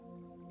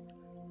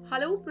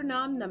Hello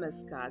प्रणाम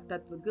नमस्कार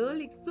तत्व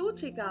गर्ल एक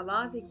सोच एक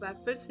आवाज एक बार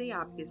फिर से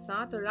आपके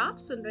साथ और आप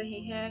सुन रहे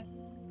हैं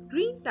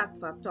green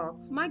Tatva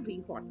talks my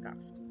green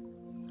podcast.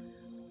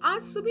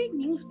 आज सुबह एक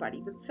न्यूज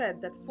पढ़ी which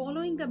said that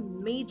following a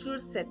major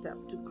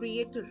setup to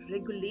create a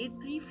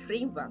regulatory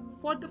framework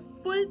for the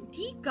full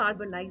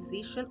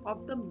decarbonization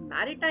of the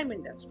maritime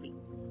industry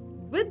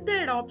with the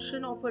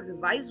adoption of a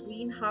revised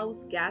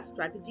greenhouse gas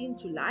strategy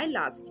in July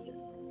last year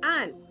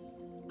and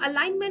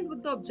alignment with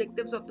the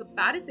objectives of the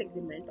Paris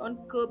Agreement on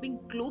curbing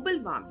global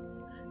warming,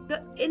 the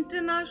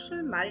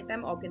International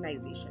Maritime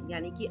Organization,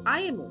 yani ki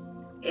IMO,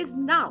 is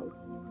now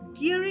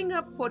gearing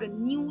up for a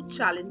new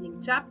challenging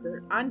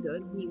chapter under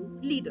new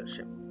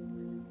leadership.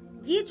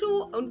 ये जो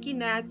उनकी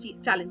नया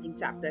challenging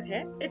chapter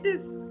है, it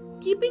is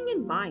keeping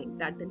in mind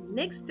that the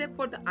next step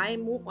for the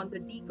IMO on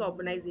the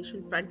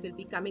decarbonization front will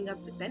be coming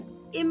up with an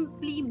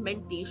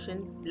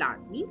implementation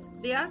plan. Means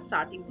they are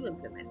starting to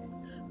implement it.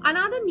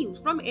 Another news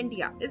from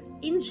India is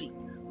INGI,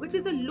 which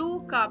is a low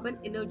carbon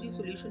energy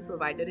solution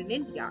provider in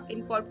India,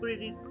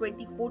 incorporated in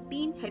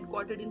 2014,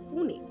 headquartered in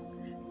Pune.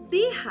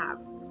 They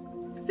have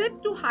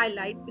set to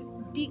highlight its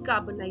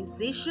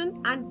decarbonization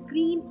and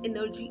green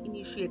energy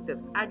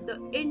initiatives at the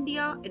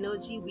India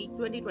Energy Week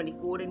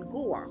 2024 in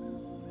Goa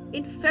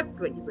in Feb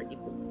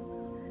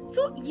 2024.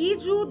 So ये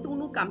जो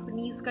दोनों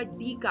companies का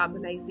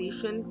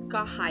decarbonization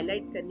का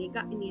highlight करने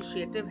का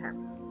initiative है,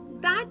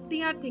 that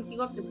they are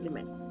thinking of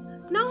implement.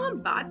 Now हम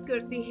बात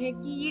करते हैं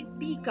कि ये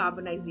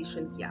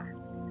decarbonization क्या है.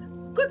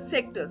 कुछ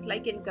sectors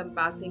like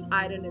encompassing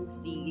iron and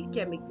steel,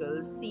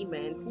 chemicals,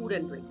 cement, food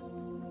and drink.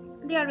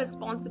 They are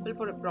responsible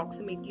for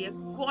approximately a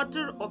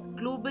quarter of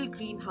global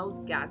greenhouse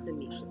gas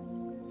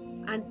emissions.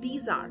 And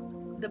these are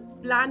the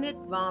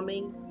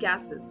planet-warming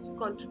gases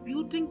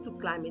contributing to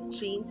climate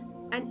change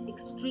and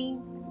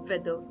extreme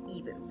weather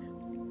events.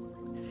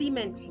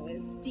 Cement hai,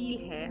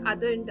 steel hai,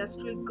 other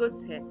industrial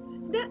goods hai,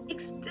 they are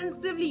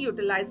extensively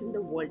utilized in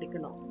the world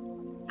economy.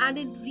 And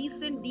in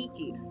recent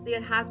decades,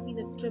 there has been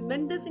a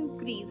tremendous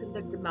increase in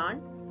the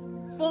demand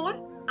for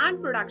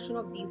and production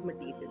of these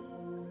materials.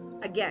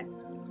 Again,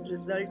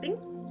 resulting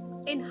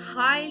in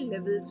high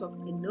levels of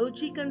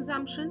energy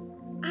consumption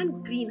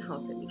and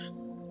greenhouse emission.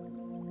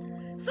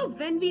 So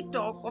when we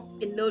talk of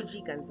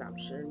energy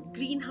consumption,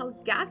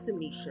 greenhouse gas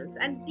emissions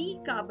and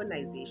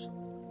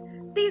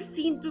decarbonization, they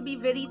seem to be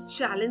very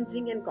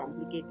challenging and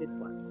complicated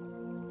ones.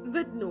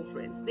 With no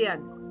friends, they are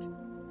not.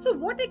 So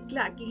what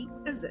exactly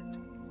is it?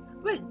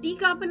 Well,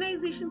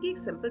 decarbonization की एक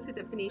simple सी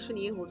definition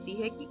ये होती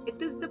है कि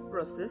it is the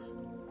process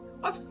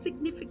of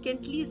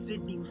significantly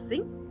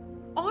reducing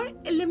or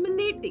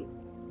eliminating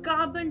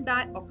carbon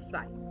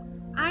dioxide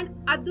and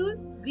other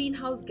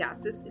greenhouse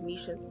gases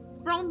emissions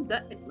from the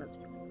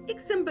atmosphere.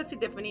 एक simple सी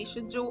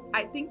definition जो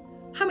I think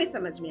हमें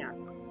समझ में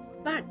आता है,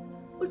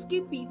 but उसके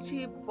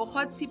पीछे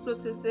बहुत सी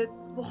processes,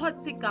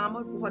 बहुत से काम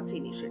और बहुत से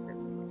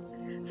initiatives.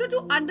 So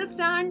to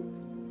understand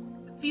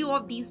few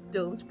of these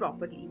terms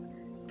properly,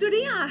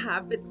 today I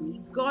have with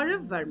me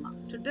Gaurav Verma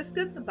to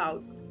discuss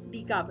about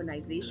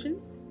decarbonization,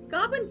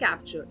 carbon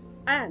capture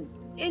and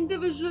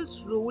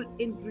individuals' role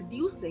in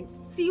reducing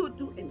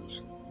CO2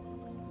 emissions.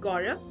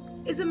 Gaurav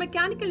is a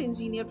mechanical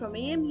engineer from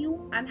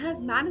AMU and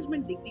has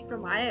management degree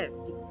from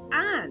IIFT,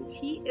 and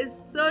he is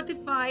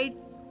certified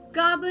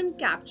carbon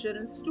capture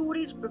and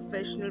storage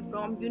professional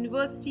from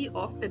University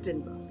of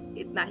Edinburgh.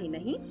 Itna hi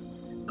nahi,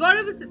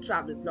 Gaurav is a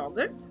travel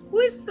blogger who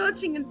is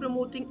searching and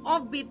promoting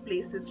offbeat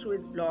places through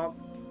his blog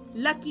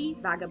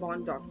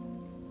luckywagabond.com.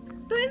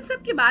 तो इन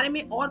सब के बारे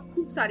में और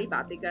खूब सारी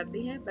बातें करते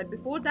हैं, but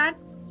before that,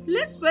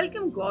 let's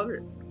welcome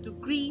Gaurav to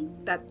Green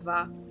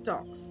Tatva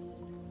Talks.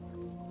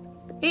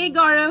 Hey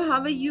Gaurav, how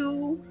are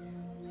you?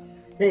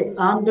 Hey,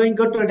 I'm doing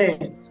good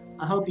today.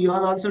 I hope you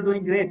are also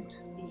doing great.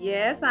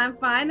 Yes, I'm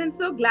fine and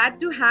so glad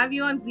to have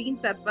you on Green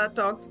Tatva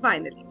Talks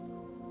finally.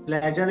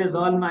 Pleasure is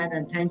all mine,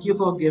 and thank you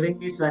for giving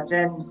me such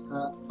an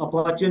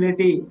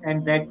opportunity,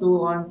 and that too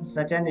on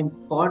such an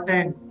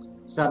important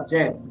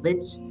subject,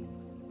 which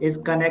is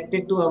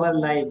connected to our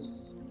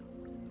lives.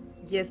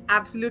 Yes,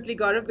 absolutely,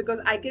 Gaurav, because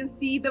I can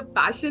see the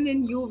passion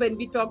in you when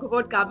we talk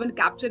about carbon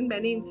capture.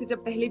 मैंने इनसे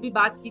जब पहले भी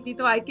बात की थी,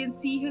 तो I can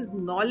see his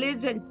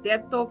knowledge and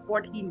depth of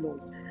what he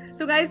knows.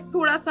 So guys,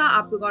 थोड़ा सा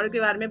आपको गौरव के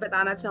बारे में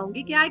बताना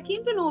चाहूंगी कि I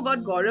came to know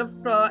about Gaurav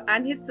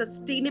and his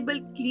sustainable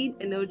clean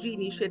energy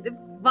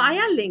initiatives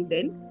via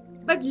LinkedIn.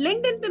 But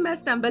LinkedIn पे मैं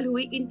stumble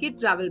हुई इनके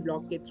travel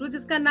blog के through,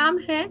 जिसका नाम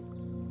है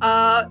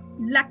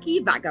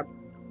Lucky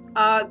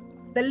Vagabond.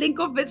 The link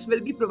of which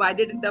will be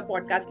provided in the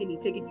podcast के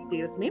नीचे की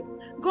details में.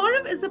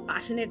 Gaurav is a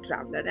passionate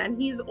traveler and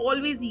he is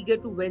always eager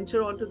to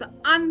venture onto the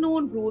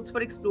unknown roads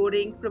for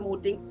exploring,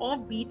 promoting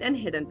offbeat and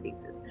hidden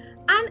places.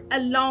 And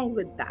along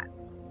with that,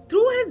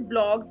 through his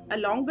blogs,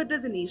 along with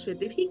his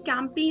initiative, he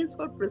campaigns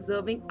for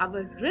preserving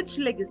our rich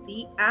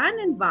legacy and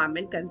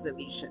environment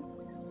conservation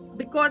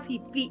because he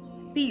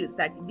feels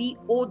that we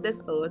owe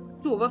this earth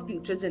to our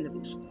future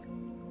generations.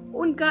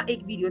 उनका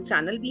एक video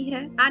channel भी है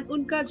and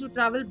उनका जो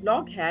travel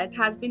blog है it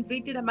has been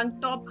rated among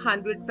top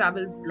 100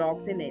 travel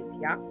blogs in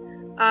India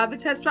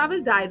which has travel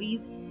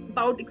diaries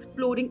about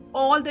exploring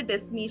all the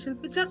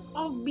destinations which are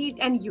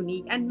offbeat and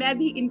unique. And मैं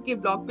भी इनके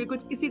ब्लॉग पे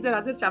कुछ इसी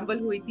तरह से स्टम्बल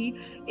हुई थी,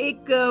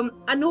 एक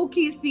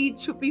अनोखी सी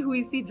छुपी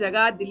हुई सी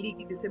जगह दिल्ली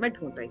की जिसे मैं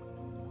ढूंढ रही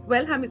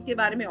हूँ। हम इसके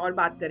बारे में और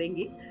बात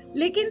करेंगे,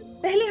 लेकिन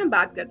पहले हम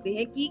बात करते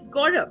हैं कि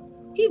गौरव,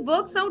 he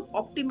works out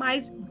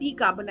optimized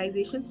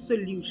decarbonization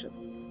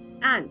solutions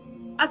and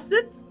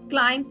assists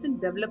clients in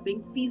developing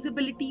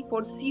feasibility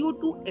for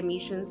CO2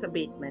 emissions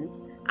abatement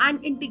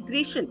and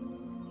integration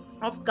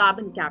of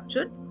carbon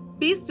capture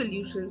based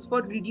solutions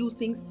for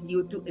reducing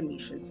CO2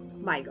 emissions.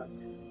 My God,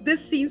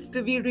 this seems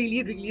to be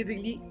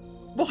really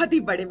बहुत ही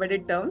बड़े बड़े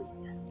terms.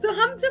 So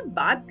हम जब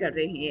बात कर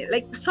रहे हैं,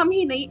 like हम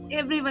ही नहीं,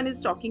 everyone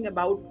is talking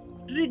about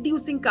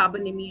reducing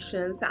carbon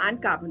emissions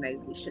and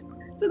carbonization.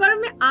 So Gaurav,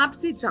 मैं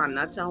आपसे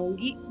जानना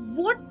चाहूंगी,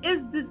 what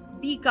is this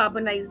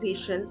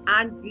decarbonization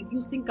and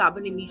reducing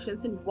carbon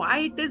emissions and why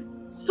it is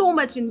so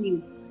much in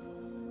news these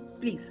days?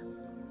 Please.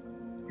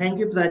 Thank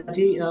you,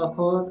 Prachi,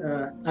 for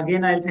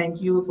again. I'll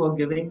thank you for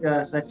giving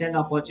such an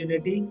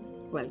opportunity.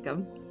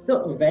 Welcome.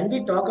 So, when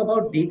we talk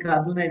about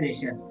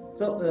decarbonization,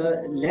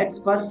 let's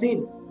first see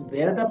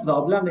where the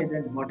problem is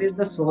and what is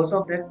the source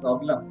of that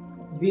problem.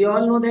 We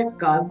all know that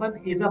carbon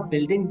is a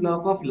building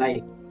block of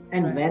life,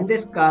 and Right. when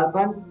this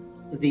carbon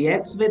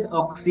reacts with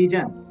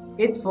oxygen,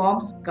 it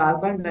forms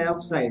carbon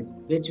dioxide,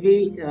 which we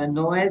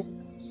know as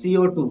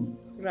CO2.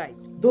 Right.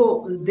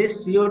 Though this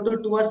CO2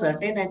 to a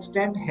certain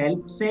extent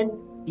helps in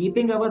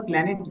keeping our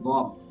planet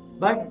warm,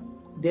 but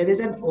Hmm. there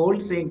is an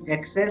old saying,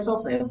 excess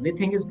of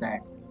everything is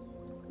bad.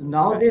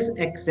 Now, Right. this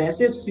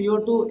excessive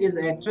CO2 is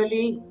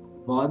actually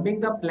warming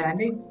the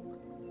planet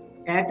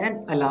at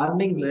an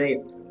alarming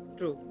rate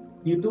True.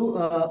 due to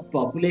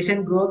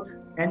population growth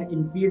and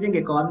increasing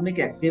economic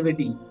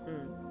activity. Hmm.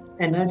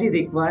 Energy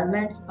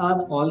requirements are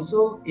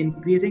also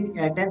increasing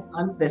at an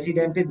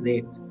unprecedented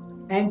rate.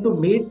 And to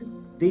meet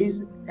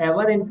these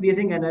ever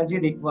increasing energy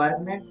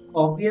requirements,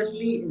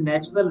 obviously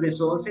natural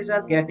resources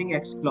are getting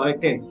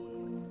exploited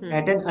Hmm.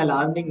 at an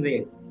alarming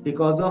rate,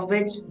 because of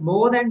which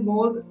more and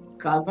more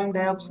carbon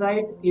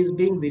dioxide is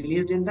being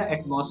released in the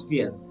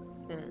atmosphere.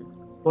 Hmm.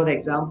 For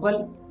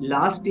example,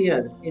 last year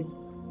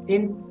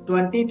in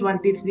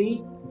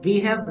 2023, we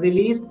have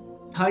released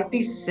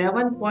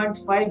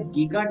 37.5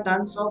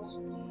 gigatons of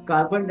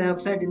carbon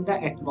dioxide in the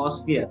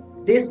atmosphere.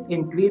 This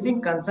increasing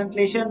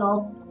concentration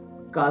of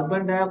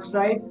carbon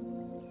dioxide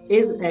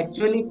is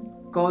actually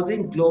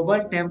causing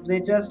global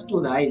temperatures to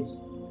rise.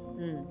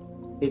 Hmm.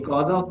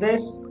 Because of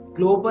this,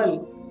 global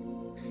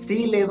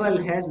sea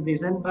level has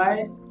risen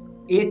by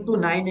 8 to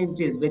 9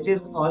 inches, which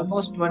is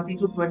almost 20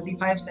 to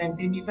 25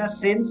 centimeters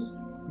since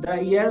the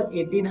year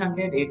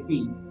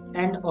 1880.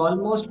 And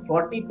almost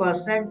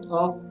 40%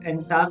 of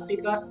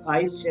Antarctica's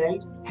ice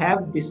shelves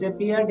have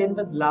disappeared in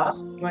the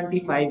last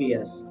 25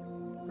 years.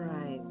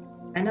 Right.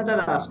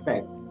 Another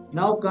aspect,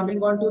 now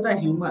coming on to the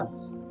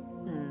humans,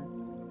 Hmm.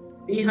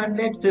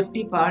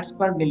 350 parts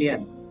per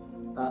million.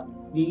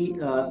 We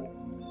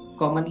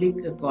commonly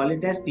call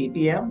it as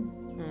ppm.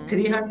 Hmm.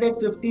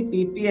 350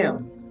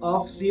 ppm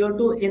of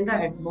CO2 in the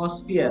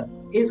atmosphere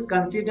is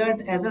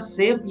considered as a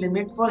safe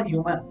limit for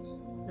humans.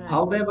 Right.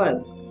 However,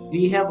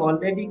 we have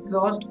already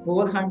crossed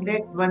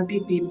 420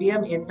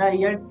 ppm in the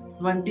year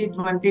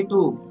 2022.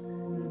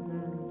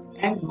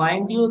 Hmm. And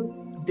mind you,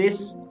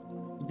 this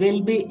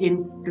will be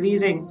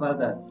increasing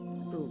further.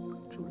 True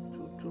true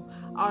true true.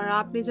 और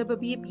आपने जब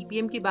अभी ये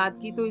ppm की बात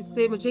की तो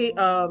इससे मुझे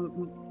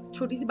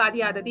छोटी सी बात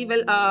याद आती।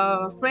 Well,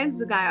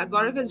 friends,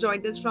 Gaurav has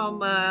joined us from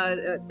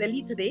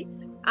Delhi today,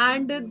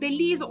 and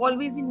Delhi is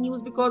always in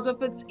news because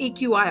of its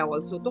AQI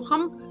also. तो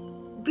हम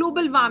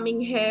ग्लोबल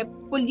वार्मिंग है,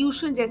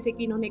 पोल्यूशन जैसे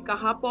कि इन्होंने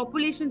कहा,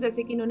 पॉपुलेशन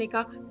जैसे कि इन्होंने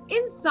कहा,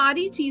 इन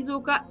सारी चीजों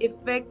का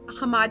इफेक्ट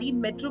हमारी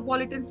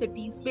मेट्रोपॉलिटन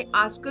सिटीज पे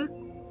आजकल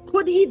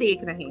खुद ही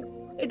देख रहे हैं।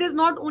 इट इज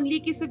नॉट ओनली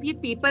कि सिर्फ ये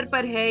पेपर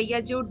पर है या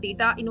जो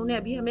डेटा इन्होंने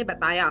अभी हमें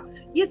बताया,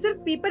 ये सिर्फ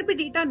पेपर पे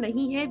डेटा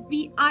नहीं है,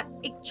 we are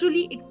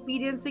actually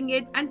experiencing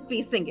it and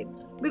facing it.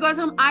 Because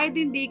हम आए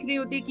दिन देख रहे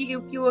होते हैं कि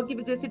क्यों की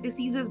वजह से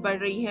डिसीजेस बढ़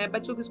रही हैं,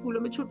 बच्चों के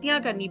स्कूलों में छुट्टियां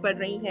करनी पड़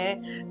रही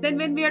हैं। Then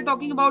when we are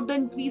talking about the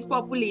increase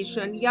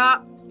population या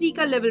सी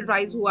का लेवल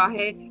राइज हुआ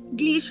है,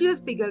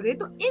 ग्लेशियर्स पिघल रहे,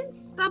 तो इन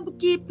सब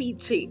के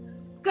पीछे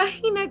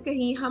कहीं ना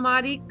कहीं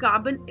हमारे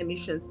कार्बन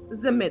एमिशंस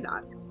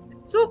जिम्मेदार है।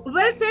 सो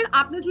वेल सेड,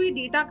 आपने जो ये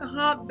डेटा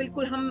कहा,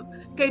 बिल्कुल हम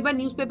कई बार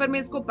न्यूज़पेपर में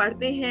इसको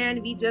पढ़ते हैं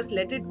and we just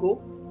let it go.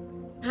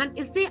 And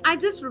इससे आई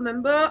जस्ट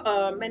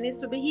रिमेम्बर, मैंने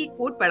सुबह ही एक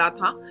कोट पढ़ा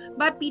था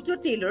by Peter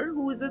Taylor,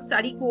 who is a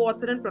study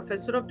co-author and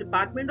professor of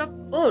department of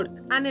earth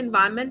and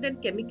environment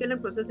and chemical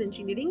and process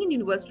engineering in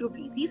university of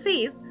Leeds. He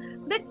says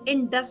that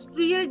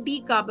industrial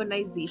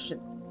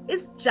decarbonization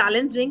is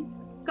challenging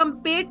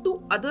compared to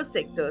other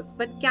sectors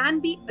but can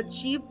be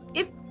achieved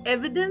if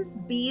evidence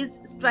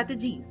based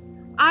strategies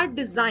are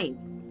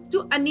designed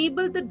to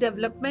enable the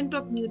development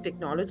of new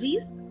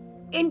technologies,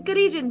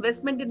 encourage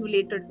investment in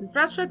related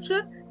infrastructure,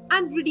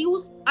 and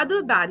reduce other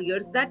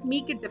barriers that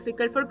make it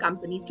difficult for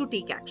companies to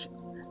take action.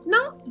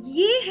 Now,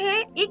 ये है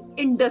एक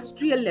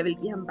industrial level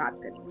की हम बात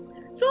करें।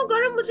 सो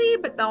गौरव, मुझे ये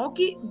बताओ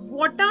कि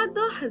what are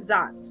the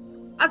hazards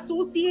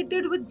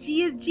associated with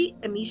GHG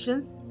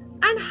emissions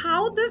and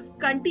how this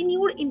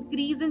continued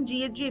increase in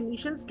GHG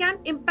emissions can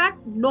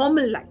impact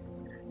normal lives.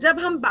 जब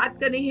हम बात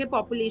कर रहे हैं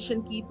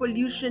पॉपुलेशन की,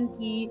 पोल्यूशन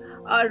की,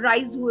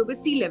 राइज हुए हुए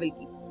सी लेवल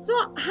की, so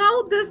how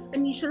this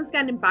emissions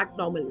can impact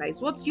normal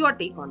lives? What's your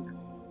take on that?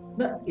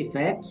 The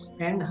effects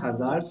and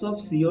hazards of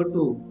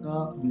CO2,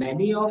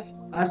 many of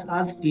us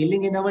are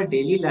feeling in our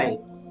daily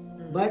life,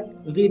 Hmm.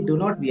 but we do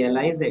not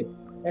realize it.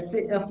 Let's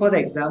say, for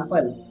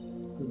example,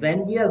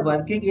 when we are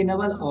working in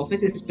our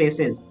office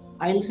spaces,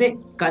 I'll say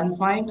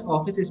confined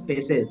office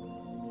spaces,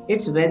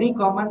 it's very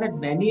common that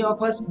many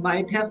of us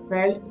might have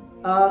felt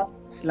a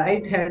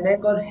slight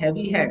headache or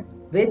heavy head,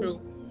 which True.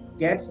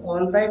 gets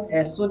all right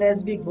as soon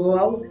as we go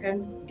out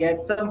and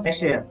get some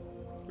fresh air.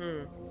 Hmm.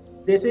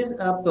 This is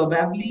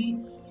probably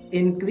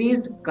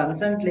increased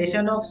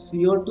concentration of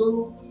CO2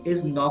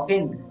 is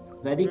knocking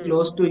very Hmm.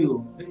 close to you,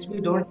 which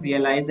we don't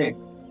realize it.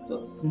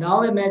 So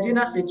now imagine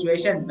a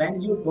situation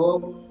when you go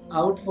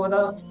out for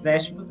the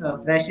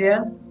fresh air,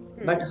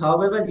 but Hmm.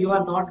 however you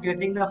are not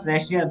getting the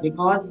fresh air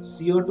because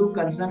CO2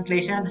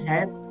 concentration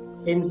has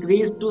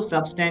increased to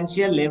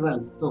substantial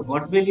levels. So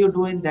what will you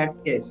do in that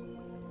case?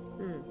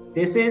 Hmm.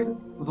 This is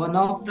one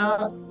of the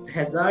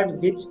hazard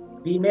which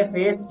we may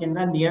face in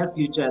the near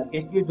future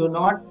if we do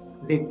not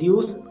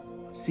reduce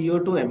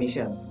CO2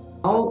 emissions.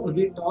 Now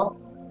we talk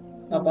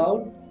Hmm.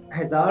 about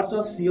hazards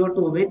of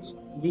CO2 which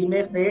we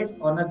may face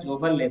on a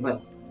global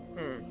level.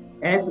 Hmm.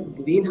 As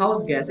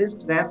greenhouse gases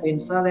trap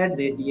infrared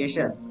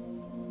radiations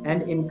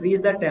and Hmm.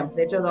 increase the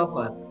temperature of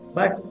Earth.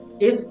 But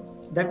if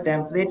the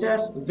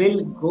temperatures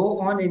will go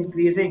on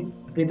increasing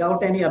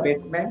without any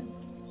abatement,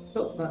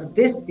 so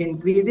this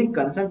increasing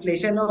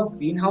concentration of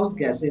greenhouse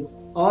gases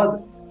or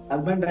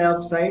carbon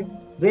dioxide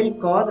will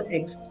cause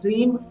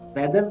extreme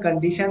weather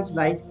conditions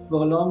like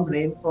prolonged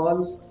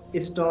rainfalls,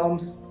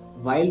 storms,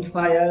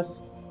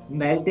 wildfires,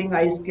 melting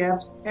ice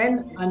caps,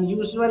 and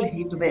unusual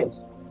heat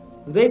waves,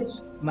 which,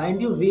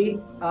 mind you, we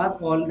are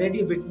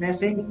already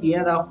witnessing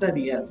year after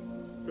year.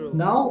 True.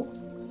 Now,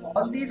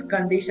 all these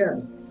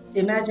conditions,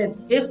 imagine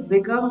if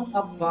become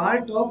a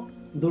part of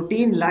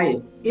routine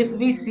life, if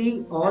we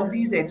see all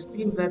these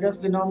extreme weather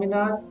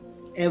phenomena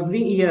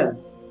every year,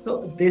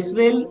 so this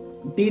will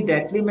be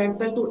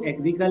detrimental to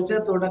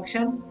agriculture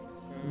production,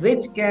 Hmm.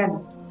 which can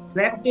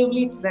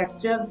effectively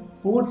fracture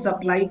food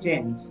supply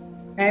chains.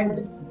 And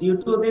due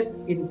to this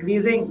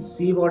increasing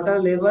seawater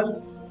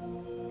levels,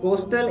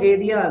 coastal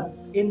areas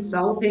in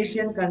South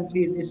Asian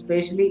countries,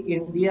 especially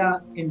India,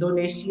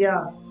 Indonesia,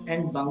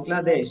 and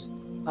Bangladesh,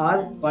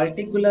 are Hmm.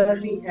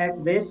 particularly at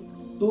risk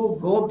to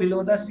go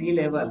below the sea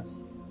levels.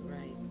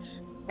 Right.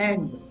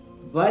 And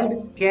world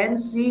can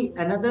see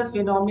another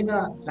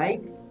phenomena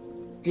like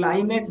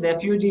climate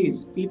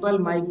refugees, people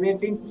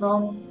migrating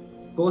from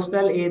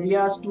coastal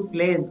areas to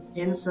plains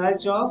in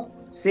search of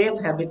safe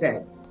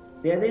habitat.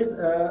 There is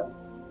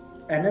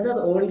another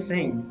old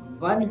saying,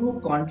 one who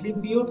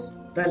contributes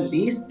the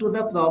least to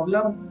the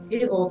problem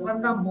is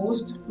often the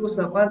most to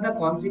suffer the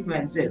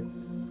consequences.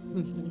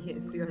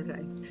 Yes, you're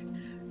right.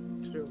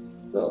 True.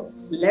 तो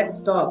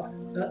let's talk,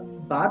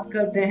 बात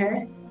करते हैं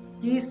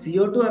कि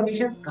CO2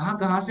 emissions कहाँ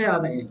कहाँ से आ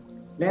रहे हैं.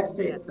 Let's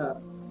say Yeah.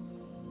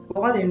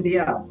 for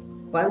India,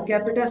 per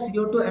capita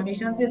CO2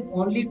 emissions is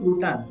only 2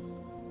 tons,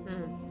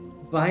 Hmm.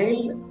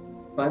 while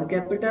per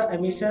capita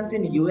emissions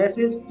in US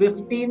is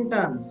 15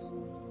 tons.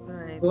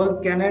 Right. For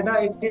Canada,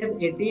 it is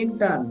 18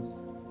 tons.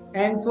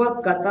 And for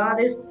Qatar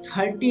is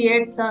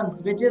 38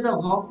 tons, which is a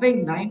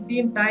whopping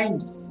 19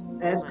 times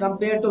Oh as my.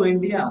 compared to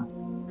India.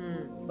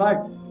 Hmm.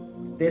 But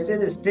this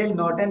is still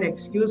not an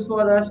excuse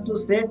for us to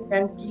sit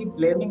and keep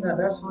blaming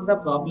others for the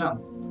problem.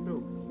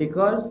 True.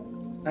 Because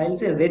I'll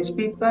say rich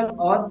people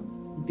or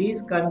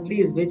these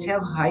countries which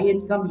have high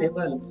income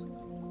levels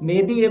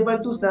may be able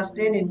to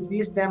sustain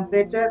increased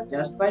temperature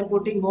just by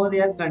putting more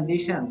air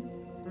conditions.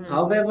 Hmm.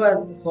 However,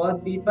 for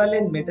people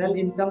in middle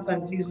income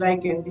countries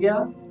like India,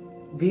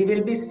 we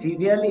will be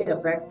severely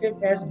affected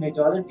as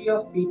majority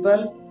of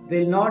people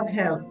will not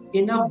have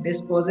enough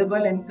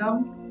disposable income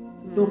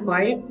to Hmm.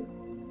 fight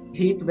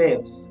heat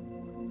waves.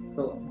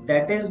 So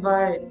that is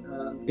why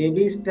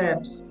baby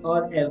steps or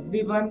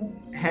everyone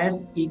has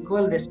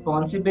equal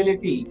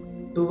responsibility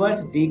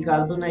towards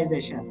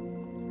decarbonization.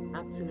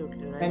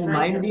 Absolutely right. And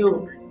Right. mind you,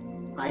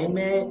 I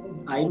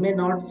may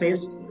not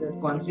face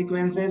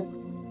consequences.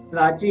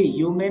 Prachi,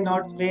 you may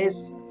not face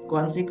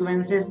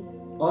consequences,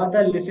 or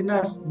the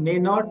listeners may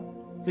not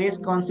face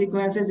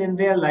consequences in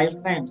their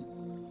lifetimes.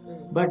 Hmm.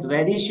 But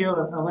very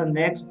sure our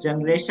next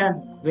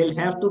generation will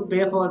have to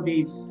pay for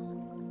these.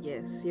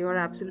 Yes, you are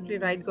absolutely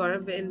right,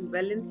 Gaurav,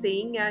 in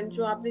saying, and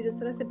जो आपने जिस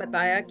तरह से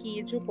बताया कि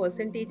ये जो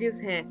percentages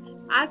हैं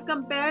as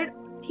compared,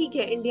 ठीक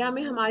है इंडिया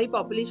में हमारी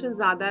पॉपुलेशन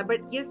ज्यादा है,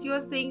 but yes you are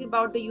saying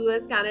about the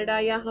US Canada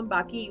या हम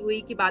बाकी यूएई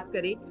की बात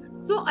करें,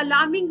 सो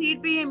अलार्मिंग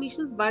रेट पे ये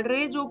एमिशंस बढ़ रहे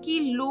हैं जो कि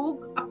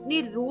लोग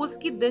अपने रोज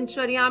की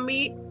दिनचर्या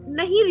में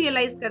नहीं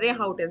रियलाइज कर रहे हैं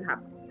how it is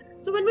happening.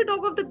 So when we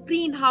talk of the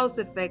greenhouse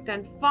effect,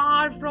 and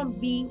far from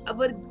being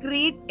our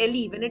great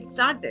ally when it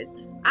started,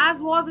 as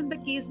was in the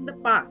case in the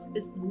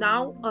past, is now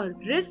a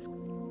risk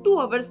to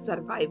our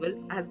survival,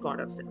 as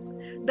Gaurav said.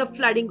 The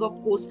flooding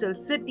of coastal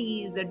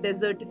cities, the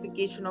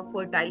desertification of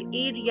fertile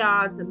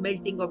areas, the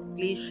melting of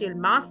glacial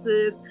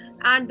masses,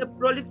 and the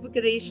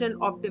proliferation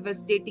of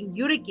devastating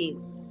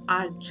hurricanes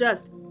are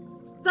just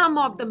some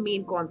of the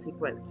main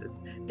consequences.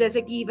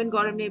 जैसे कि even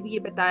गौरव ने भी ये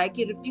बताया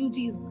कि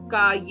refugees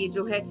का ये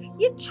जो है,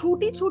 ये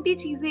छोटी छोटी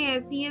चीजें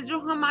ऐसी हैं जो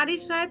हमारे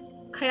शायद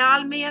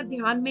ख्याल में या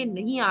ध्यान में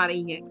नहीं आ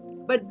रही हैं,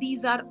 but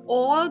these are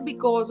all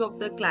because of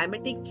the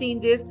climatic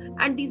changes,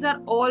 and these are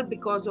all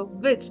because of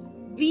which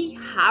we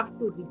have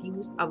to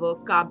reduce our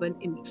carbon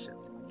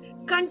emissions.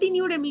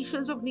 Continued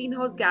emissions of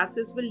greenhouse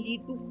gases will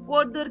lead to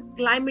further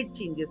climate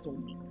changes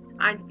only,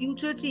 and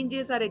future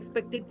changes are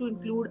expected to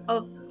include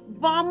a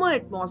warmer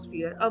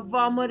atmosphere, a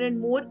warmer and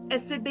more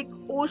acidic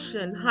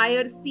ocean,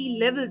 higher sea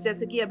levels,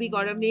 जैसे कि अभी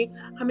गौरव ने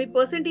हमें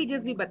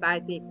percentages भी बताए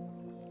थे,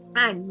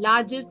 and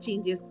larger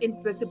changes in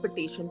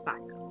precipitation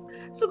patterns.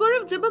 So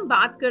Gaurav, जब हम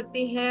बात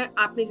करते हैं,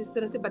 आपने जिस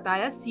तरह से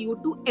बताया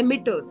CO2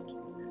 emitters की,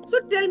 so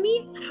tell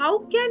me, how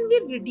can we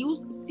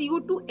reduce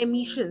CO2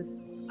 emissions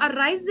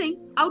arising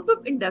out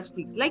of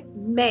industries like,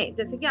 मैं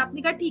जैसे कि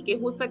आपने कहा ठीक है,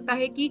 हो सकता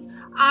है कि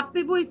आप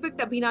पे वो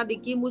इफेक्ट अभी ना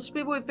दिखे, मुझ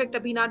पे वो इफेक्ट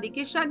अभी ना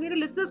दिखे, शायद मेरे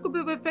लिसनर्स को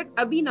भी वो इफेक्ट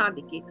अभी ना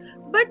दिखे,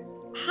 but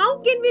how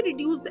can we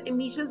reduce the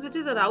emissions which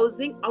is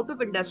arising out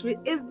of industry?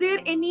 Is there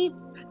any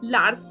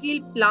large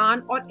scale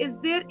plan, or is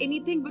there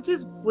anything which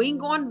is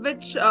going on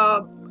which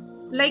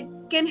like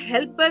can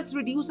help us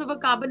reduce our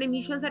carbon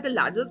emissions at a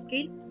larger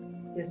scale?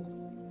 Yes,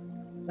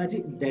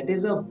 Raji, that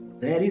is a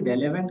very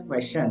relevant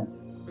question.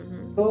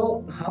 तो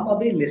हम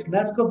अभी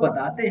listeners को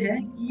बताते हैं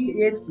कि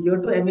ये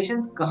CO2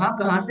 emissions कहाँ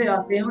कहाँ से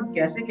आते हैं और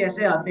कैसे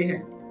कैसे आते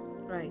हैं.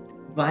 Right.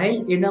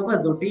 While in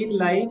our routine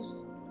lives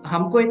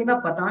हमको इतना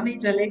पता नहीं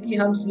चले कि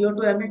हम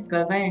CO2 emit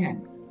कर रहे हैं.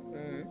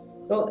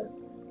 तो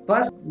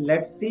first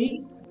let's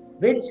see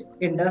which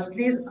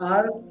industries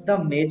are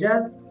the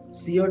major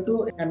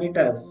CO2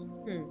 emitters.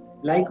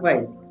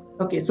 Likewise,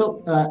 okay,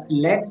 so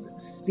let's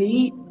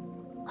see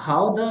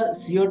how the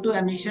CO2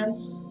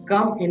 emissions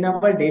come in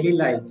our daily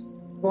lives.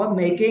 For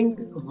making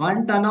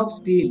 1 ton of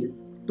steel,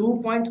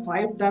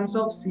 2.5 tons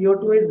of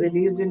CO2 is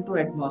released into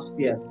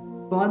atmosphere.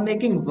 For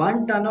making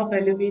 1 ton of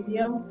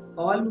aluminium,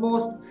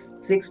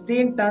 almost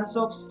 16 tons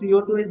of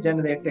CO2 is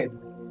generated.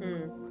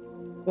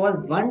 For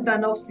 1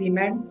 ton of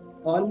cement,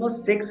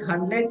 almost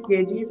 600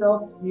 kgs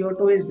of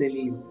CO2 is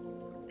released.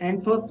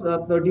 And for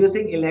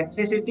producing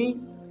electricity,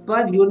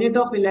 per unit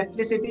of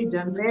electricity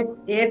generates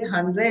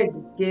 800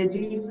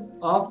 kgs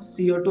of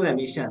CO2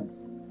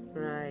 emissions.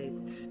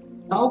 Right.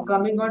 Now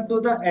coming on to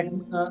the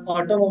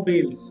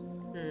automobiles.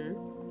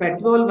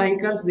 Petrol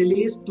vehicles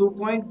release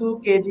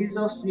 2.2 kgs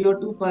of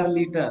CO2 per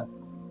liter,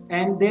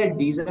 and their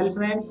diesel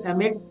friends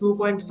emit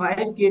 2.5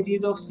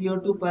 kgs of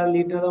CO2 per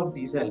liter of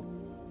diesel.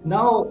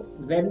 Now,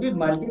 when we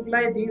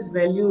multiply these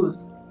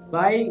values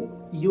by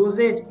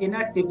usage in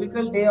a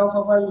typical day of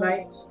our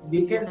lives,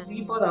 we can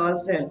see for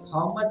ourselves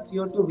how much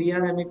CO2 we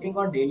are emitting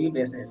on daily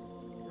basis.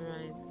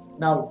 Right.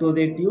 Now, to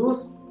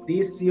reduce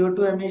these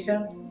CO2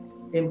 emissions,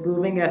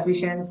 improving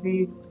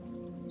efficiencies,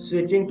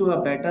 switching to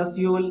a better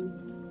fuel,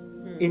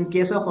 in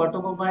case of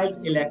automobiles,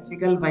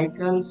 electrical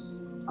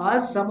vehicles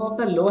are some of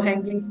the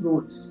low-hanging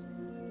fruits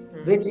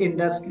which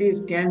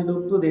industries can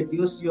look to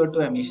reduce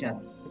CO2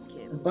 emissions.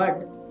 Okay.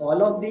 But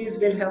all of these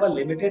will have a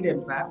limited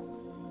impact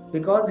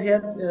because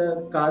here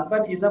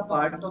carbon is a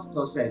part of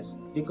process,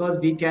 because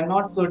we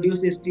cannot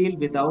produce steel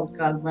without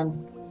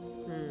carbon.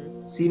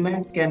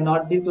 Cement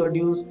cannot be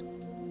produced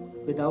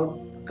without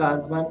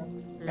carbon.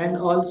 And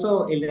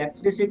also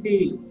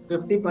electricity,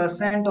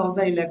 50% of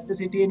the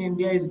electricity in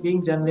India is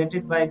being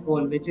generated by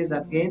coal, which is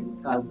again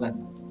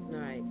carbon.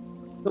 Right.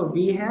 So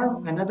we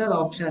have another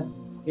option,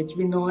 which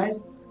we know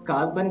as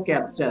carbon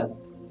capture,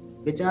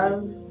 which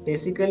are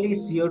basically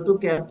CO2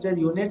 capture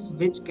units,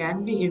 which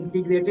can be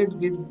integrated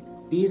with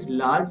these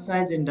large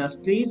size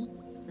industries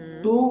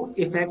to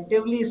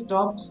effectively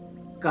stop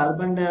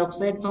carbon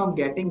dioxide from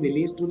getting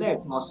released to the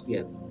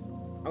atmosphere.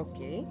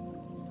 Okay.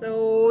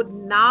 So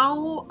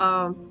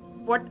now,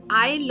 what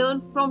I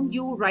learned from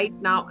you right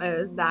now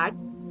is that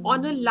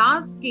on a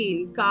large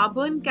scale,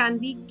 carbon can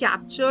be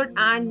captured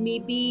and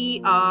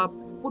maybe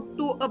put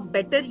to a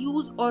better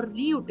use or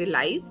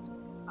reutilized,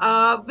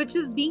 which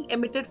is being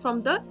emitted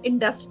from the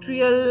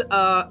industrial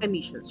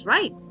emissions,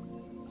 right?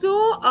 So,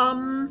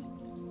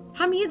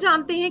 हम ये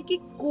जानते हैं कि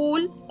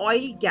कोल,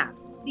 oil, gas,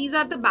 these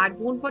are the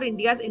backbone for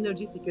India's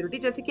energy security.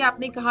 जैसे कि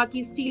आपने कहा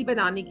कि स्टील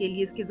बनाने के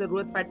लिए इसकी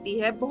जरूरत पड़ती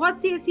है.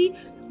 बहुत सी ऐसी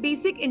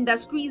बेसिक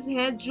इंडस्ट्रीज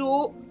हैं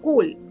जो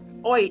कोल,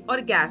 ऑयल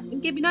और गैस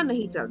इनके बिना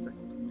नहीं चल सकती.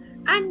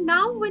 And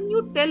now, when you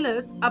tell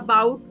us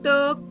about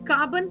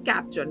carbon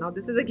capture, now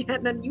this is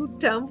again a new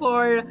term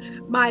for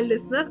my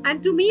listeners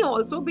and to me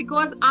also,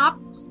 because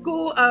आपको,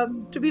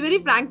 to be very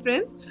frank,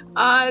 friends,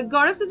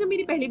 गौरव से जब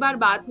मेरी पहली बार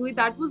बात हुई,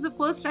 that was the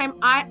first time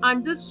I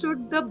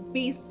understood the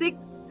basic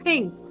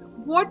thing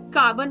what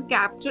carbon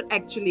capture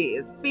actually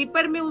is.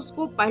 Paper में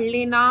उसको पढ़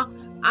लेना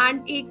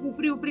and एक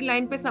ऊपरी ऊपरी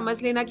लाइन पे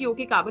समझ लेना कि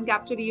ओके कार्बन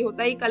कैप्चर ये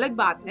होता है, एक अलग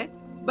बात है.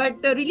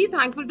 But really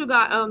thankful to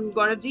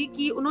Gaurav ji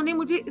कि उन्होंने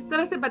मुझे इस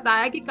तरह से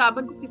बताया कि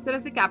कार्बन को किस तरह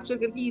से कैप्चर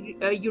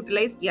करके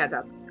यूटिलाइज किया जा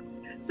सकता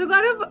है. So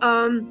Gaurav,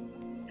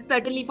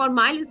 certainly for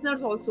my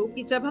listeners also,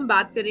 कि जब हम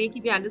बात कर रहे हैं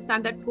कि we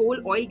understand that coal,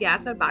 oil,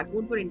 gas are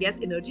backbone for India's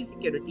energy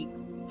security.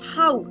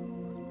 How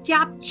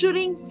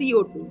capturing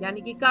CO2,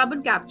 यानी कि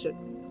carbon capture,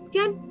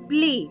 can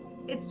play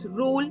its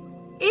role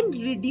in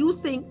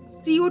reducing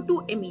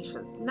CO2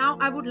 emissions. Now,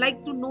 I would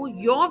like to know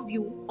your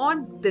view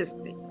on this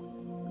thing.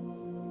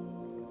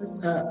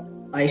 Uh,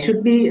 I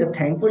should be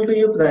thankful to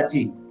you,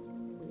 Prachi, Yeah.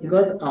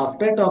 because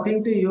after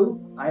talking to you,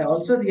 I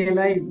also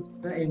realized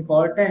the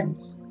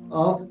importance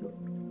of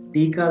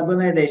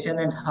decarbonization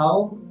and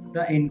how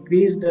the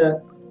increased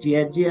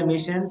GHG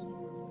emissions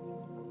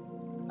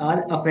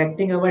are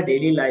affecting our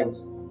daily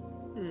lives.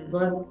 Hmm.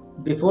 Because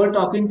before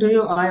talking to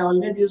you, I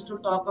always used to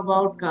talk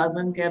about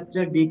carbon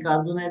capture,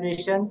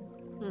 decarbonization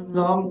Mm-hmm.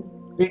 from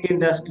big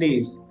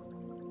industries.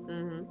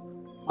 Mm-hmm.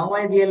 Now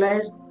I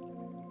realized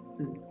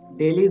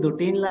daily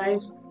routine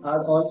lives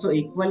are also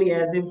equally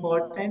as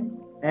important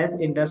as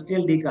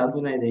industrial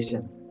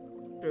decarbonization.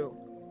 True.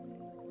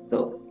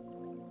 So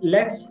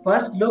let's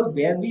first look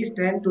where we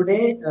stand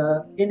today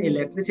in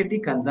electricity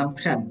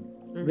consumption,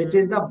 which Mm-hmm.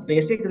 is the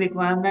basic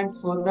requirement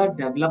for the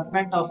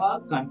development of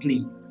our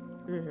country.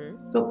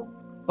 Mm-hmm. So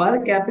per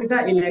capita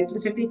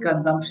electricity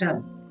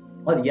consumption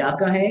और या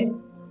कहें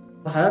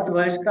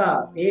भारतवर्ष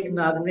का एक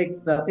नागरिक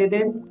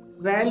प्रतिदिन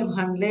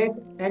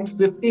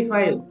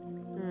 1255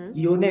 Mm-hmm.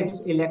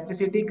 Units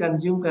electricity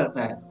consume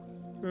करता है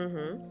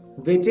Mm-hmm.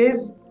 which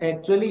is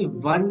actually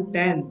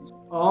 1/10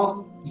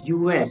 of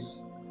US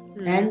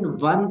Mm-hmm. and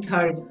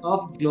 1/3 of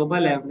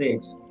global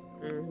average.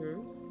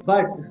 Mm-hmm.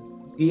 But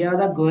we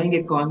are a growing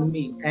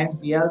economy and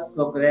we are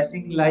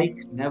progressing like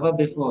never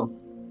before.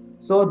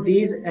 So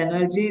these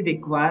energy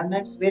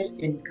requirements will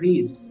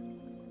increase.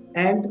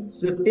 And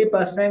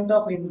 50%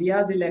 of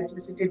India's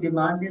electricity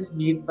demand is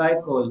met by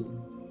coal.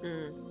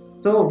 Mm-hmm.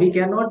 So we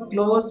cannot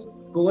close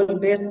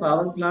coal-based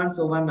power plants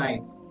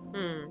overnight.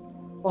 Mm-hmm.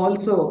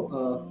 Also,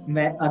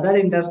 other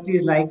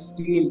industries like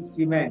steel,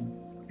 cement,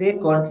 they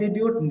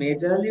contribute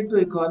majorly to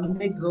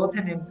economic growth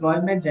and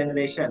employment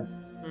generation.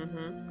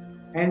 Mm-hmm.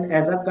 And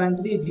as a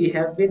country, we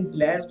have been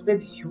blessed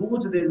with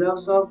huge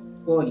reserves of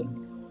coal.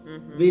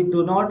 Mm-hmm. We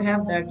do not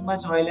have that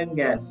much oil and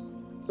gas.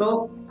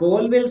 So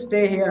coal will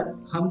stay here.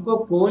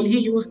 हमको coal ही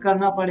use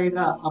करना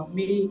पड़ेगा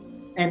अपनी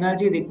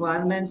energy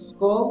requirements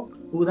को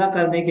पूरा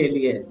करने के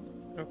लिए.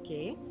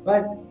 Okay.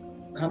 But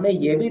हमें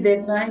ये भी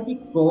देखना है कि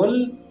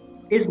coal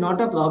is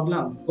not a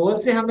problem. Coal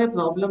से हमें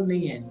प्रॉब्लम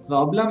नहीं है.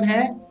 प्रॉब्लम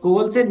है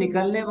कोल से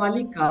निकलने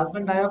वाली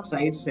कार्बन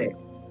डाइऑक्साइड से.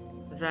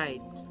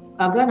 Right.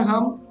 अगर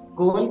हम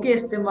कोल के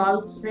इस्तेमाल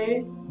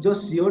से जो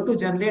CO2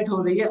 जनरेट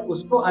हो रही है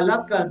उसको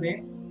अलग कर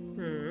दें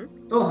Hmm.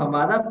 तो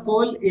हमारा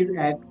coal is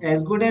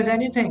as good as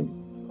anything.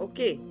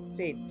 Okay.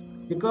 Great.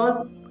 Because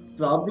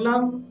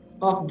problem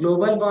of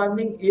global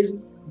warming is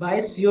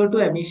by CO2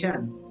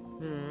 emissions.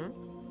 Hmm.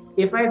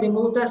 If I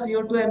remove the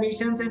CO2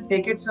 emissions and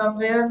take it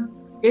somewhere,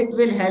 it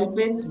will help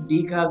in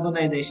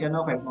decarbonization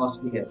of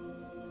atmosphere.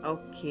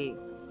 Okay.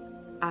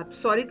 आप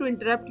sorry to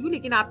interrupt you,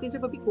 लेकिन आपने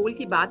जब अभी कोल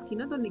की बात की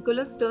ना, तो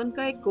निकोलस स्टर्न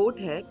का एक कोट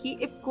है कि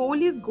if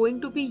coal is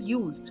going to be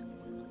used,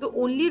 the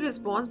only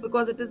response,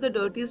 because it is the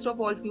dirtiest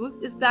of all fuels,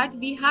 is that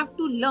we have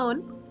to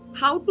learn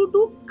how to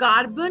do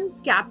carbon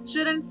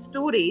capture and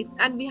storage,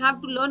 and we have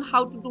to learn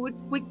how to do it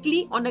quickly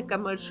on a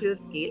commercial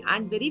scale.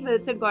 And very well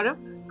said Gaurav,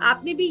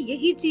 आपने भी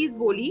यही चीज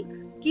बोली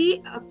कि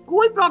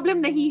कोई problem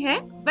नहीं है,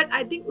 but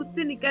I think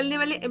उससे निकलने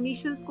वाले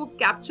एमिशंस को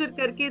कैप्चर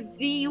करके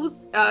रीयूज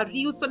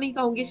तो नहीं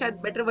कहूंगी, शायद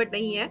बेटर वर्ड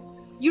नहीं है,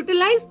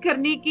 यूटिलाइज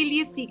करने के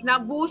लिए सीखना,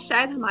 वो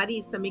शायद हमारी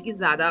इस समय की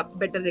ज्यादा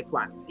बेटर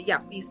रिक्वायरमेंट. या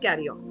प्लीज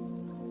कैरी ऑन.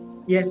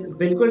 यस,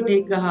 बिल्कुल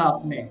ठीक कहा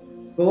आपने.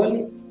 कोल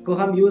को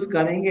हम यूज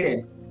करेंगे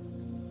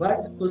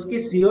बट उसकी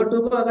CO2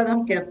 को अगर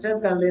हम कैप्चर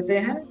कर लेते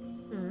हैं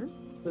हम्म.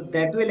 तो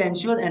that will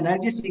ensure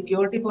energy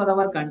security for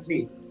our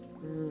country.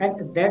 And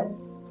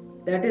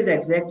that is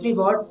exactly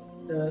what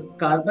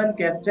carbon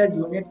capture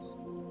units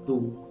do.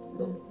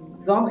 So,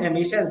 from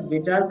emissions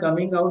which are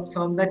coming out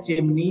from the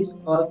chimneys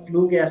or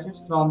flue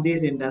gases from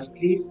these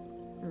industries,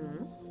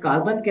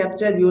 carbon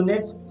capture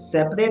units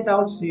separate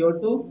out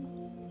CO2,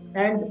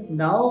 and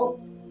now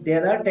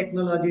there are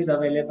technologies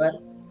available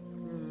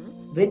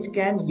which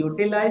can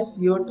utilize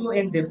CO2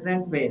 in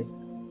different ways.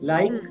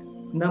 Like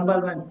number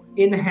one,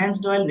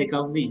 enhanced oil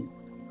recovery.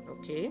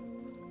 Okay.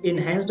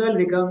 Enhanced oil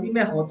recovery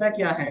में होता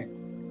क्या है?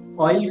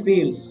 Oil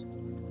fields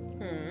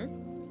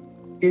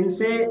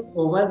जिनसे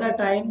over the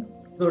time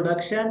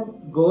production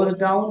goes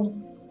down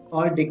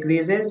or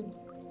decreases.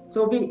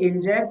 So we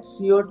inject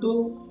CO2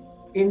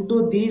 into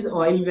these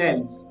oil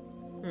wells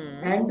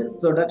and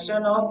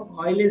production of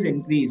oil is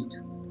increased.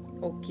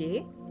 Okay.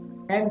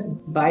 And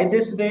by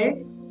this way,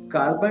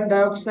 carbon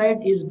dioxide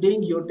is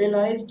being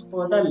utilized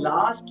for the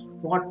last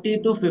 40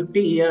 to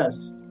 50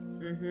 years.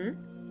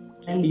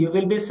 And you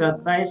will be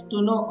surprised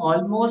to know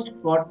almost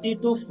 40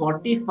 to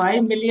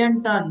 45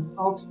 million tons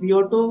of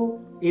CO2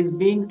 is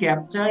being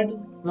captured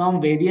from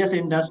various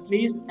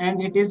industries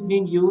and it is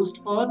being used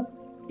for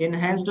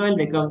enhanced oil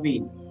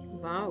recovery.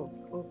 Wow.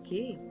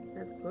 Okay.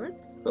 That's good.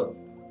 So,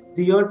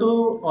 CO2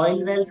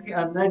 oil Wales के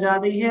अंदर जा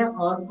रही है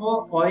और वो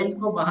oil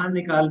को बाहर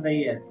निकाल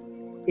रही है।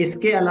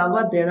 इसके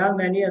अलावा there are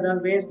many other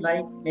ways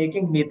like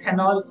making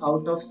methanol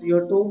out of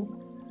CO2.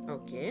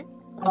 Okay.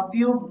 A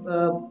few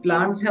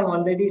plants have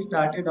already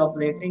started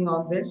operating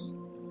on this,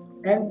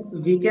 and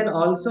we can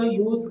also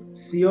use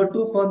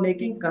CO2 for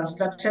making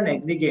construction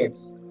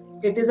aggregates.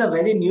 It is a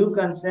very new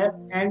concept,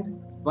 and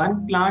one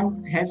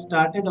plant has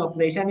started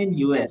operation in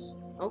US.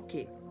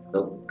 Okay.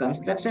 तो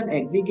construction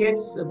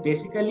aggregates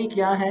basically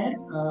क्या है?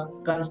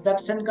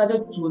 Construction का जो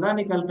चूना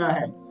निकलता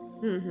है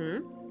हम्म।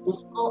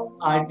 उसको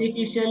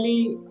artificially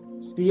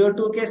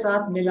CO2 के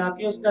साथ मिला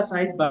के उसका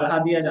साइज बढ़ा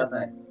दिया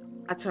जाता है,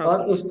 अच्छा।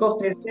 और ओके। उसको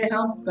फिर से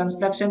हम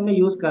कंस्ट्रक्शन में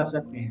यूज कर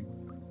सकते हैं।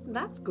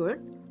 That's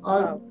good.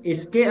 और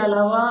इसके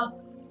अलावा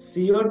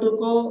CO2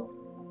 को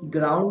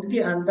ग्राउंड के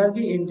अंदर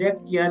भी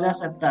इंजेक्ट किया जा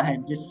सकता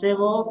है, जिससे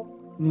वो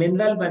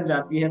मिनरल बन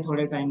जाती है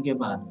थोड़े टाइम के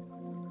बाद।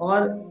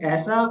 और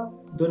ऐसा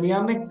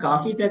दुनिया में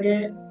काफी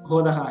जगह हो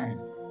रहा है।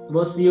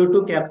 वो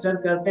CO2 कैप्चर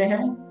करते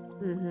हैं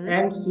हम्म।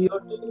 एंड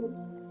CO2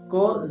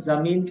 को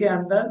जमीन के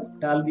अंदर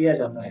डाल दिया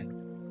जाता है।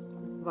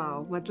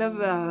 वाओ, मतलब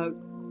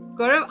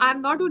Gaurav, I am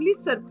not only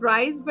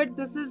surprise but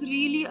this is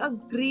really a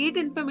great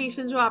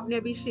information जो आपने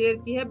अभी शेयर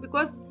की है।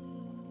 बिकॉज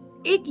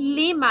एक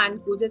ले मैन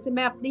को, जैसे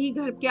मैं अपने ही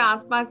घर के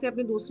आसपास या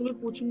अपने दोस्तों में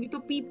पूछूंगी, तो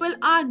people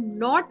are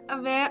not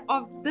aware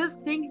of this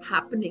thing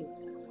happening.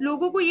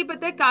 लोगों को ये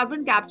पता है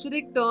कार्बन कैप्चर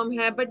एक टर्म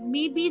है, बट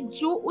मे बी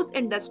जो उस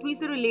इंडस्ट्री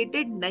से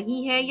रिलेटेड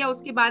नहीं है या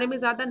उसके बारे में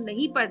ज्यादा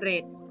नहीं पढ़ रहे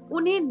हैं,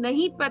 उन्हें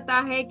नहीं पता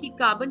है कि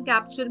कार्बन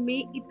कैप्चर में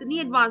इतनी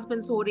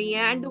एडवांसमेंट्स हो रही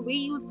हैं। And the way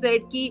you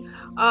said कि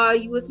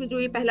यूएस में जो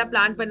ये पहला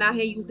प्लांट बना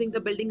है यूजिंग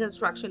द बिल्डिंग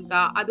कंस्ट्रक्शन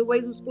का,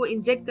 अदरवाइज उसको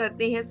इंजेक्ट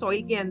करते हैं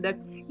सॉइल के अंदर,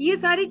 ये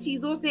सारी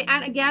चीजों से।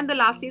 एंड अगेन द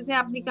लास्ट चीज है,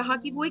 आपने कहा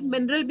कि वो एक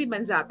मिनरल भी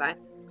बन जाता है।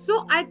 So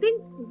I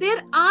think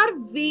there are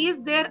ways,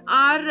 there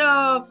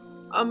are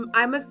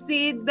I must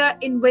say the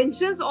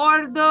inventions or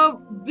the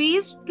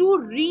ways to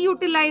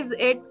reutilize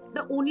it.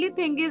 The only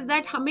thing is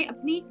that हमें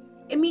अपनी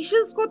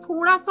emissions को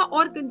थोड़ा सा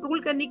और कंट्रोल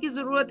करने की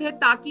जरूरत है,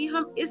 ताकि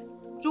हम इस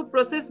जो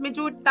प्रोसेस में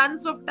जो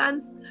tons of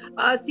tons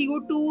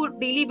CO2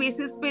 daily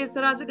basis पे इस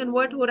तरह से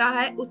कन्वर्ट हो रहा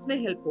है उसमें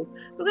हेल्प हो।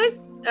 So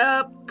guys,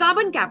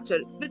 carbon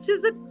capture which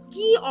is a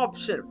key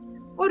option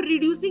for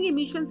reducing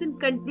emissions in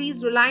countries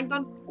reliant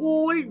on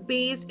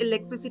coal-based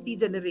electricity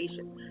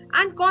generation.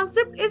 And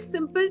concept is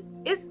simple: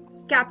 is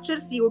capture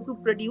CO2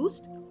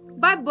 produced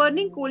by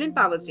burning coal in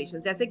power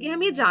stations। जैसे कि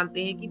हम ये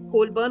जानते हैं कि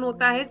कोल burn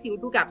होता है,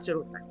 CO2 capture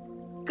होता है,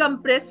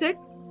 compress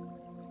it,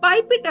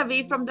 pipe it away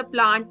from the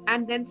plant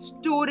and then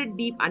store it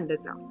deep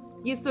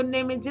underground। ये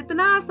सुनने में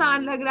जितना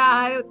आसान लग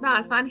रहा है उतना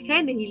आसान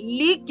है नहीं,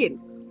 लेकिन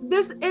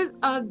this is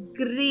a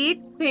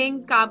great thing,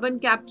 carbon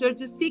capture,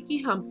 जिससे कि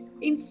हम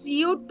इन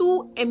CO2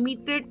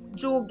 एमिटेड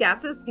जो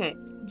गैसेस हैं,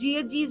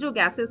 GHG जो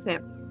गैसेस हैं,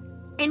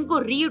 इनको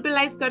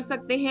रीयूटिलाइज कर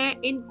सकते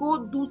हैं, इनको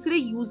दूसरे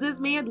यूजेस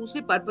में या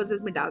दूसरे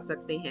पर्पसेस में डाल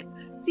सकते हैं।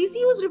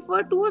 CCUs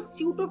refer to a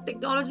suite of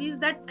technologies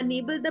that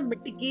enable the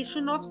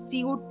mitigation of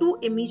CO2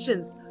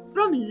 emissions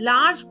from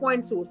large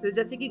point sources.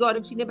 जैसे कि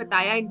गौरव जी ने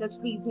बताया,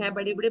 इंडस्ट्रीज हैं,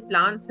 बड़े बड़े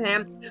प्लांट्स हैं,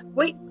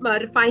 वही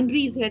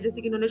रिफाइनरीज हैं,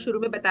 जैसे कि उन्होंने शुरू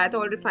में बताया था,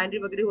 और रिफाइनरी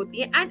वगैरह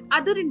होती है, एंड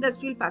अदर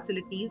इंडस्ट्रियल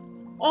फैसिलिटीज,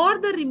 और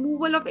the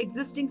removal of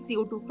existing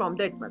CO2 from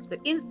the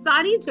atmosphere. इन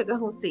सारी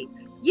जगहों से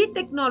ये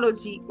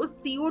टेक्नोलॉजी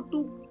उस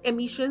CO2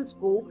 emissions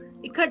को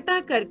इकट्ठा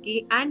करके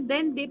and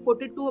then they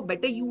put it to a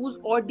better use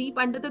और deep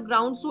under the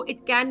ground, so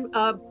it can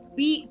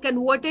be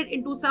converted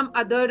into some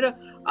other,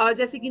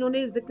 जैसे कि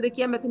इन्होंने जिक्र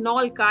किया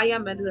मेथनॉल का या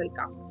मिनरल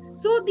का।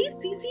 So these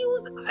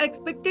CCUs are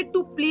expected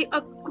to play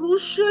a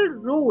crucial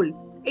role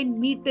in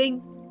meeting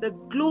the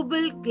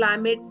global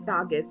climate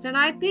targets. And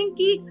I think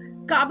कि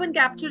carbon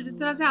capture, जिस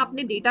तरह से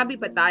आपने डेटा भी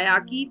बताया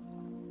कि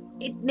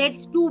it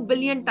nets 2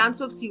 billion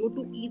tons of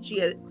CO2 each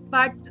year,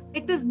 but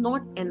it is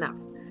not enough.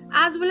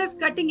 As well as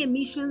cutting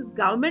emissions,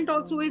 government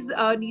also is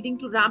needing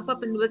to ramp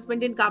up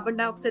investment in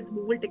carbon dioxide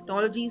removal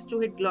technologies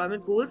to hit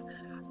climate goals.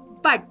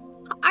 But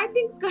I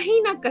think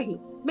कहीं ना कहीं,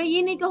 मैं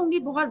ये नहीं कहूंगी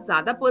बहुत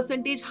ज्यादा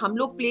percentage हम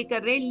लोग प्ले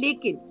कर रहे हैं,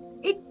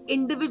 लेकिन एक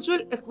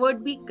इंडिविजुअल एफर्ट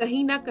भी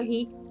कहीं ना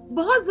कहीं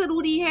बहुत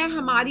जरूरी है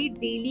हमारी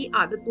डेली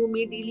आदतों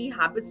में, डेली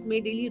हैबिट्स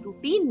में, डेली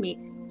रूटीन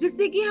में,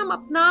 जिससे कि हम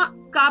अपना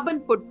कार्बन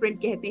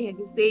फुटप्रिंट कहते हैं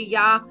जिससे,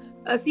 या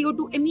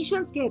CO2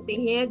 एमिशंस कहते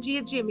हैं,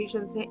 GHG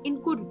एमिशंस हैं,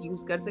 इनको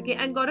रिड्यूस कर सके।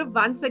 एंड गौरव,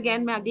 वंस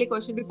अगेन मैं अगले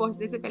क्वेश्चन पे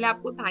पहुंचने से पहले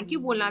आपको थैंक यू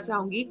बोलना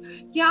चाहूंगी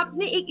कि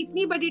आपने एक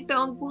इतनी बड़ी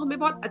टर्म को हमें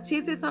बहुत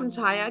अच्छे से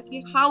समझाया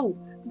कि how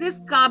this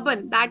carbon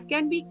that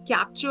can be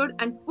captured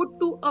and put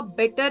to a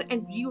better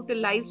and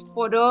reutilized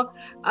for a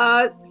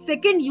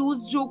second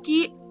use, जो कि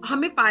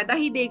हमें फायदा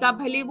ही देगा,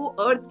 भले वो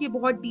अर्थ के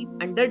बहुत डीप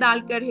अंडर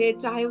डालकर है,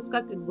 चाहे उसका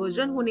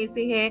कन्वर्जन होने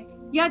से है,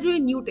 या जो ये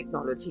न्यू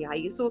टेक्नोलॉजी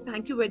आई है। So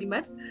thank you very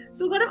much.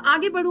 सो गौरव,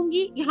 आगे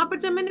बढ़ूंगी। यहाँ पर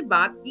जब मैंने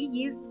बात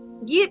की,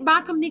 ये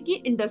बात हमने की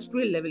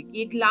इंडस्ट्रियल लेवल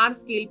की, एक लार्ज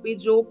स्केल पे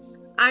जो,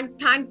 and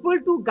thankful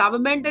to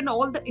government and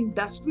all the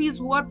industries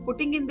who are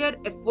putting in their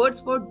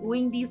efforts for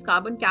doing these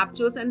carbon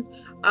captures and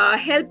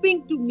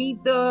helping to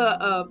meet the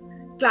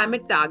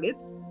climate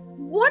targets.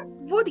 What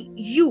would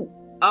you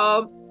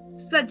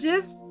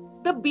suggest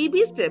the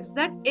baby steps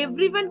that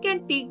everyone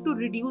can take to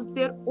reduce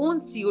their own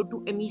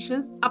CO2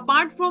 emissions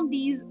apart from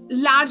these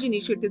large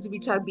initiatives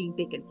which are being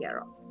taken care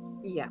of.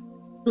 Yeah.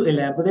 To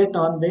elaborate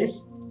on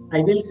this,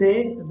 I will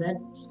say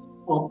that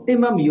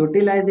optimum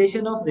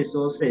utilization of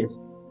resources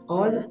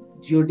or Hmm.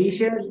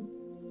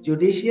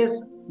 judicious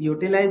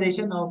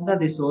utilization of the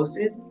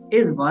resources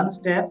is one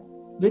step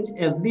which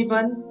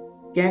everyone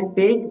can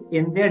take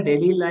in their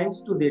daily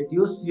lives to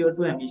reduce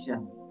CO2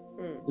 emissions.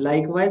 Hmm.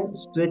 Likewise,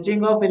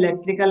 switching off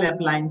electrical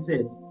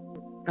appliances.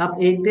 आप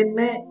एक दिन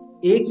में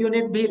 1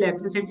 unit भी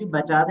electricity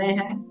बचा रहे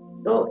हैं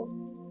तो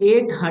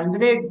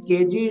 800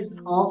 kgs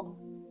of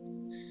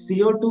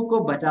CO2 को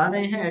बचा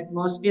रहे हैं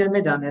एटमॉस्फेयर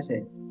में जाने से.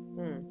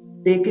 Hmm.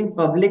 Taking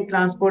public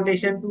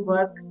transportation to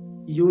work,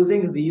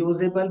 using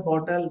reusable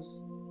bottles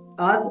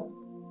are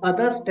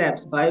other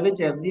steps by which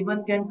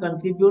everyone can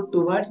contribute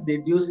towards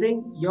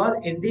reducing your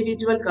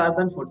individual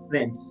carbon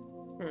footprints.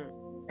 Hmm.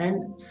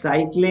 And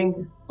cycling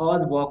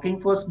or walking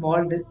for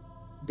small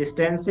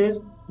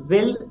distances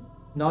will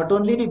not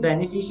only be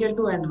beneficial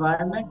to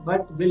environment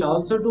but will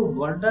also do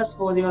wonders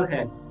for your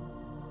health.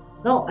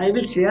 Now I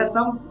will share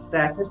some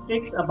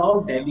statistics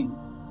about Delhi.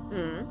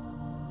 Hmm.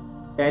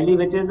 Delhi,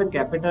 which is the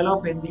capital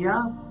of India,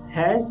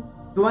 has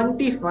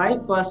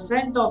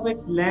 25% of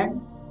its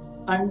land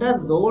under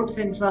roads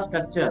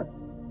infrastructure.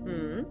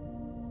 Hmm.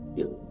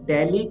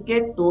 Delhi के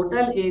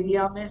total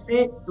area में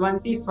से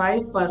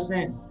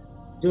 25%,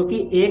 जो कि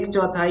एक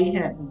चौथाई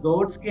है,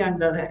 roads के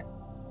under है.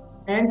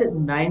 And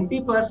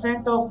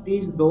 90% of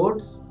these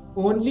roads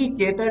only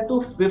cater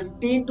to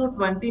 15 to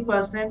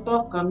 20%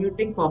 of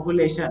commuting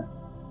population.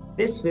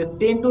 This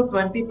 15 to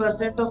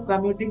 20% of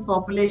commuting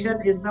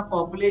population is the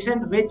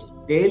population which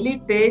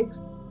daily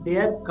takes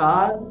their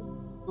car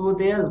to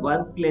their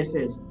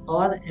workplaces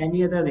or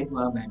any other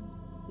requirement.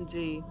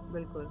 जी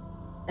बिल्कुल.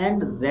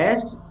 And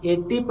rest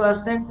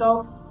 80%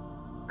 of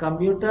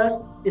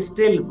commuters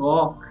still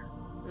walk.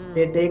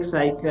 They Hmm. take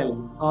cycle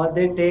or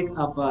they take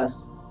a bus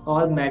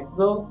or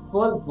metro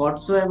for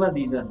whatsoever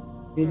reasons.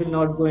 We will Hmm.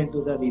 not go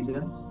into the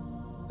reasons.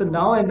 So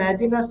now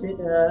imagine a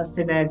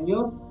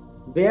scenario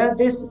where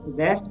this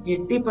rest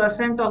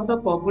 80% of the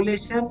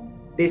population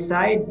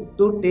decide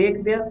to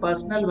take their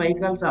personal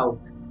vehicles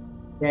out.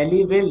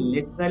 Delhi will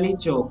literally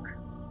choke.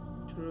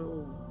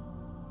 True.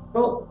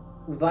 So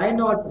why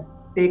not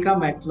take a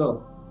metro?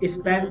 Hmm.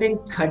 Spending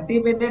 30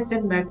 minutes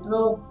in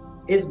metro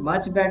is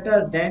much better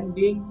than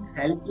being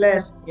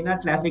helpless in a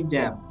traffic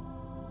jam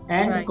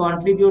and Right.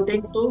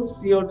 contributing to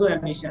CO2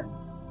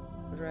 emissions.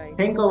 Right.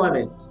 Think over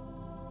it.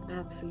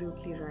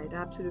 Absolutely right,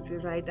 absolutely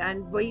right.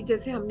 And वही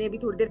जैसे हमने अभी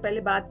थोड़ी देर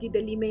पहले बात की,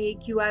 दिल्ली में ये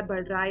क्यूआई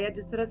बढ़ रहा है, या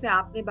जिस तरह से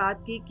आपने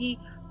बात की कि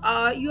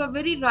यू आर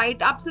वेरी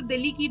राइट. आप सिर्फ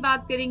दिल्ली की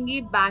बात करेंगे,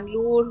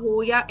 बैंगलोर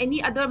हो या एनी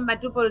अदर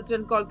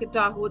मेट्रोपॉलिटन,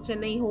 कोलकाता हो,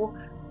 चेन्नई हो,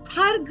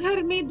 हर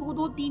घर में दो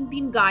दो तीन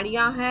तीन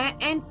गाड़ियां हैं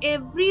and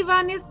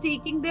everyone is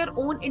taking their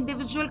own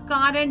individual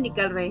car and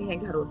निकल रहे हैं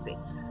घरों से.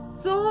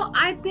 सो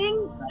आई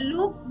थिंक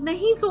लोग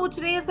नहीं सोच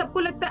रहे हैं, सबको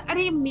लगता है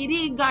अरे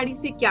मेरे एक गाड़ी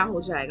से क्या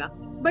हो जाएगा.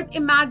 But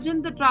imagine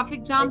the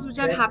traffic jams which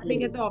are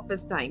happening at Exactly. the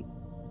office time.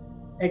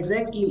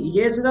 Exactly.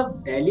 ये सिर्फ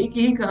दिल्ली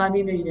की ही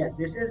कहानी नहीं है.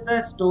 This is the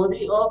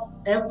story of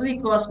every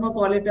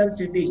cosmopolitan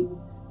city.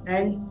 Ji.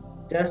 And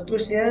just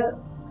to share,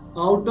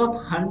 out of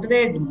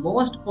 100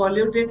 most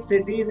polluted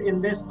cities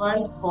in this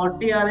world,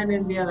 40 are in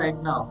India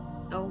right now.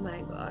 Oh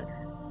my God.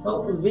 So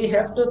Hmm. we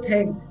have to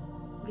think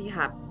We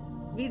have.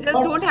 We just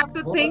what don't have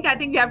to think. what I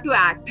think we have to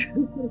act.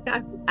 We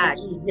have to act.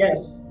 actually,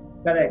 yes,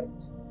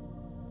 correct.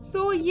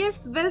 So yes,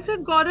 well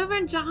said, Gaurav.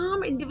 And जहां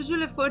हम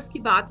individual efforts की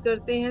बात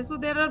करते हैं, so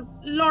there are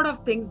lot of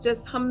things.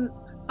 Just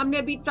हमने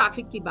अभी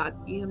traffic की बात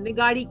की, हमने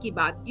गाड़ी की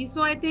बात की.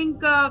 सो आई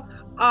थिंक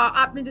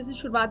आपने जैसे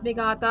शुरुआत में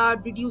कहा था,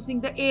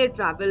 रिड्यूसिंग द एयर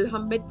ट्रैवल,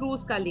 हम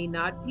मेट्रोज का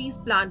लेना, ट्रीज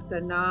प्लांट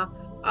करना,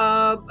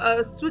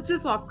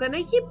 स्विचेस ऑफ करना,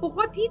 ये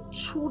बहुत ही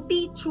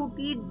छोटी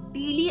छोटी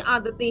डेली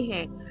आदतें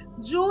हैं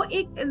जो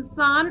एक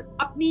इंसान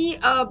अपनी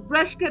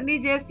ब्रश करने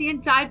जैसी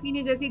एंड चाय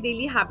पीने जैसी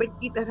डेली हैबिट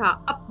की तरह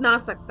अपना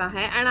सकता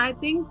है. And I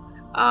think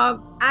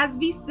as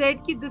we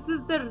said कि this is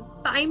the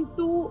time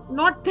to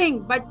not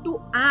think but to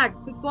act,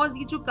 because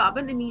ये जो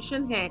कार्बन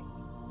emission है,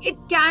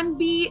 it can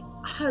be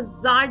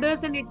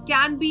hazardous and it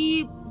can be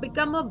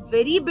become a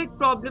very big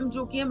problem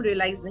जो कि हम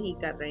realize नहीं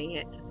कर रहे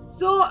हैं.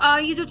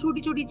 ये जो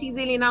छोटी छोटी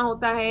चीजें लेना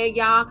होता है,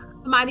 या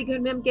हमारे घर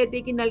में हम कहते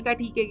हैं कि नल का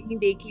ठीक है कि नहीं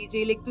देख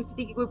लीजिए,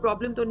 इलेक्ट्रिसिटी की कोई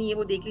प्रॉब्लम तो नहीं है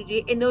वो देख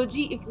लीजिए,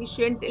 energy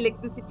efficient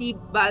electricity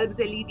bulbs,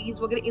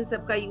 LEDs वगैरह, इन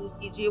सब का यूज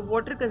कीजिए,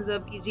 वाटर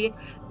कंजर्व कीजिए.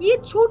 ये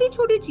छोटी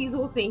छोटी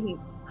चीजों से ही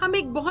हम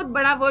एक बहुत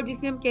बड़ा वर्ड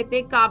जिसे हम कहते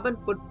हैं कार्बन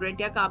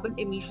फुटप्रिंट या कार्बन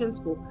एमिशंस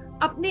को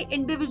अपने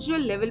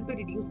इंडिविजुअल लेवल पे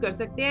रिड्यूस कर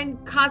सकते हैं. एंड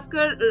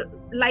खासकर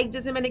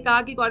जैसे मैंने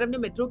कहा कि गौरव ने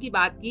मेट्रो की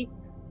बात की,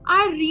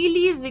 I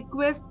really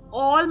request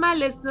all my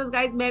listeners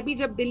guys, मैं भी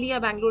जब दिल्ली या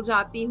बैंगलोर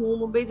जाती हूँ,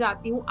 मुंबई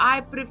जाती हूँ,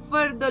 I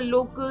prefer the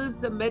locals,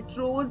 the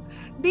metros.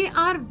 They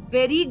are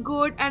very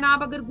good. एंड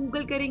आप अगर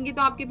गूगल करेंगे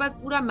तो आपके पास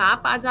पूरा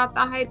मैप आ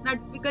जाता है, इतना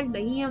डिफिकल्ट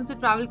नहीं है उनसे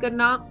ट्रैवल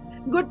करना.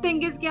 गुड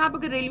थिंग इज कि आप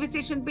अगर रेलवे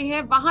स्टेशन पे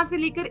हैं, वहां से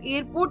लेकर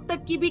एयरपोर्ट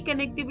तक की भी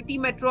कनेक्टिविटी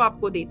मेट्रो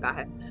आपको देता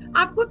है।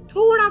 आपको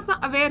थोड़ा सा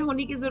अवेयर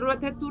होने की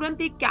जरूरत है,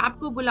 तुरंत एक कैब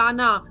को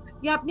बुलाना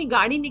या अपनी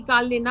गाड़ी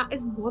निकाल लेना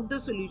इज नॉट द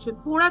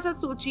सोल्यूशन। थोड़ा सा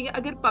सोचिए,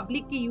 अगर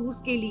पब्लिक के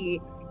यूज के लिए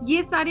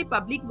ये सारे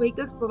पब्लिक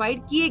व्हीकल्स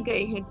प्रोवाइड किए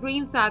गए हैं,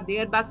 train are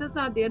there, buses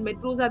are there,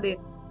 metros are there,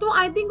 तो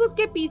आई थिंक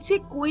उसके पीछे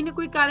कोई ना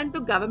कोई कारण तो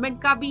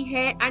गवर्नमेंट का भी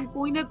है, एंड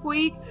कोई ना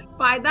कोई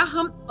फायदा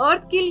हम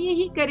अर्थ के लिए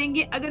ही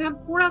करेंगे अगर हम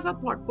थोड़ा सा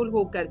थॉटफुल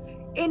होकर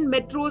इन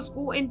मेट्रोज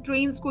को, इन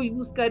ट्रेन्स को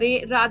यूज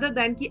करें, रादर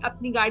देन कि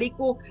अपनी गाड़ी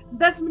को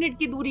 10 मिनट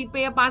की दूरी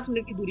पे या 5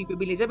 मिनट की दूरी पे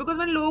भी ले जाए। बिकॉज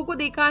मैंने लोगों को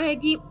देखा है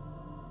कि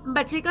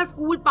बच्चे का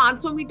स्कूल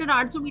 500 मीटर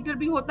 800 मीटर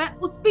भी होता है,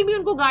 उस पे भी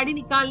उनको गाड़ी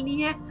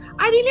निकालनी है।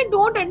 आई रियली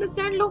डोंट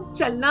अंडरस्टैंड, लोग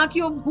चलना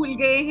क्यों भूल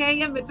गए हैं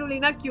या मेट्रो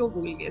लेना क्यों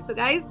भूल गए। So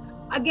guys,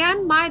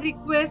 again my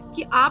request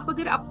कि आप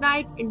अगर अपना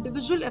एक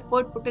इंडिविजुअल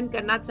एफर्ट पुट इन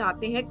करना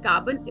चाहते हैं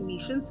कार्बन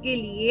एमिशंस के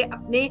लिए,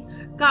 अपने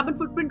कार्बन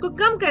फुटप्रिंट को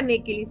कम करने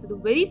के लिए, so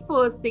the very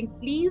first thing,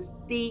 please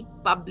take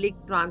public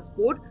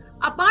transport.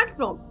 Apart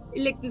from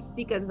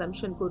electricity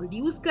consumption को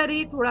रिड्यूस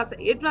करें, थोड़ा सा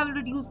एयर ट्रैवल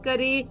रिड्यूस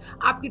करें,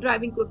 आपकी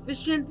ड्राइविंग को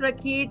एफिशिएंट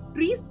रखें,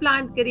 ट्रीज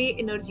प्लांट करें,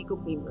 एनर्जी को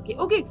क्लीन रखें।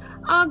 ओके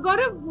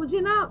गौरव, मुझे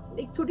ना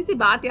एक छोटी सी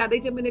बात याद है,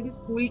 जब मैंने अभी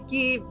स्कूल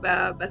के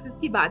बसेस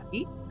की बात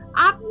की,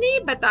 आपने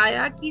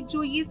बताया कि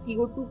जो ये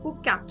CO2 को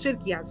कैप्चर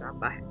किया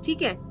जाता है,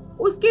 ठीक है,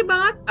 उसके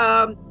बाद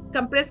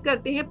कंप्रेस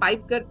करते हैं,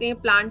 पाइप करते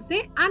हैं प्लांट से,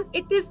 and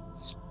it is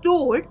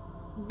stored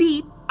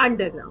deep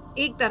underground.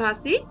 एक तरह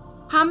से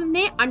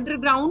हमने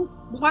अंडरग्राउंड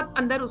बहुत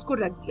अंदर उसको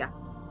रख दिया।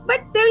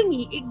 बट टेल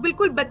मी, एक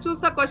बिल्कुल बच्चों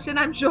सा क्वेश्चन,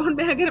 आई एम श्योर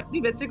मैं अगर अपने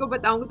बच्चे को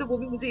बताऊंगी तो वो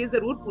भी मुझे ये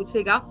जरूर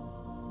पूछेगा,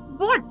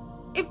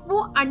 व्हाट इफ वो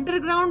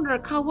अंडरग्राउंड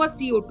रखा हुआ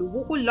CO2,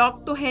 वो कोई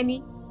लॉक तो है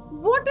नहीं,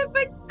 what if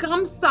it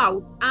comes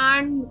out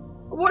and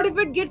what if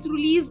it gets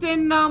released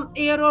in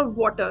air और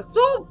वाटर?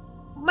 सो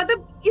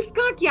मतलब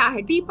इसका क्या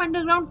है, डीप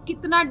अंडरग्राउंड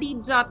कितना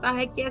डीप जाता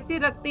है, कैसे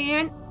रखते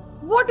हैं,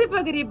 व्हाट इफ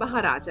अगर ये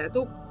बाहर आ जाए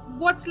तो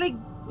what's like,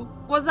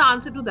 what's the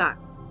answer to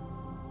that?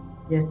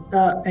 Yes,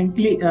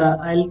 actually,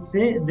 I'll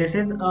say this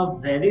is a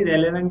very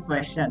relevant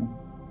question.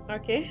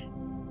 Okay.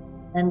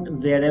 And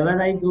wherever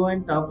I go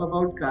and talk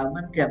about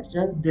carbon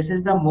capture, this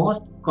is the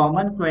most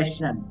common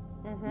question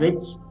hmm.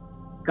 which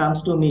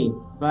comes to me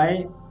by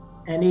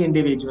any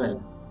individual.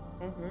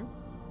 Hmm.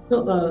 So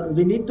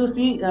we need to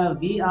see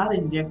we are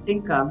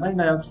injecting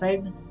carbon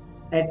dioxide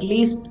at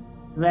least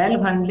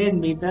 1200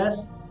 meters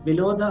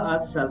below the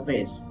Earth's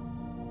surface.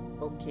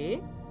 Okay.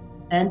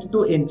 And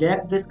to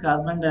inject this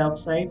carbon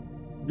dioxide,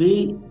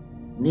 we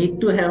need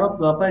to have a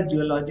proper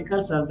geological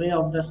survey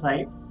of the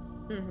site.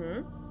 Hmm.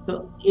 So,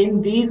 in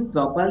these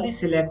properly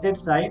selected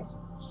sites,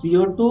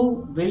 CO2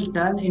 will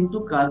turn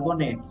into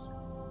carbonates.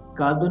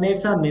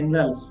 Carbonates are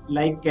minerals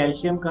like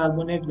calcium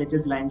carbonate, which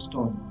is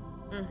limestone.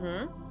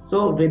 Hmm.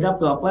 So, with a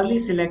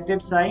properly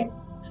selected site,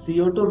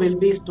 CO2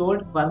 will be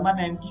stored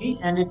permanently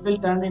and it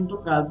will turn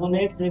into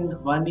carbonates in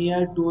 1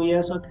 year, 2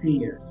 years, or 3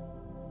 years.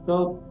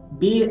 So,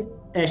 be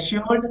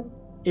assured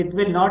it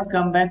will not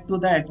come back to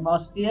the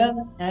atmosphere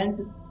and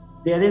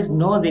there is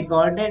no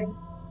recorded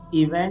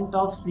event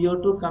of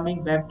CO2 coming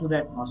back to the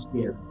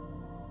atmosphere.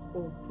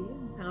 Okay,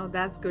 now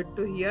that's good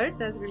to here,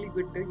 that's really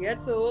good to here.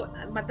 सो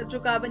मतलब जो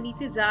carbon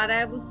नीचे जा रहा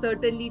है वो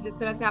certainly, जिस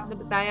तरह से आपने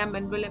बताया,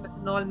 मिनरल या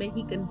मेथनॉल में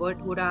ही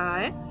कन्वर्ट हो रहा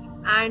है,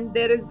 and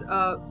there is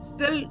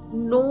still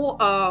know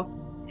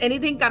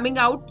anything coming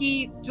out कि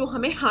जो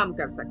हमें हार्म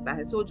कर सकता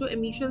है। सो जो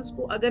एमिशंस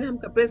को अगर हम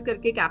कंप्रेस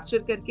करके,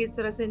 कैप्चर करके इस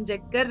तरह से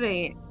इंजेक्ट कर रहे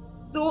हैं,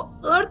 सो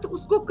अर्थ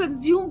उसको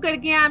कंज्यूम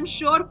करके आई एम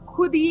श्योर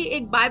खुद ही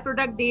एक बाय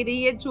प्रोडक्ट दे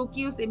रही है जो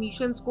कि उस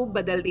एमिशंस को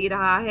बदल दे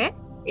रहा है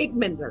एक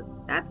mineral.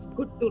 That's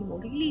good to know,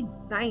 really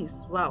nice,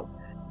 wow,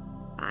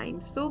 fine.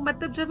 सो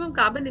मतलब जब हम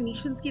कार्बन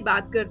एमिशंस की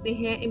बात करते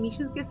हैं,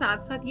 एमिशंस के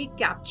साथ साथ ये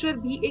कैप्चर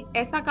भी एक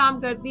ऐसा काम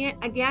करते हैं,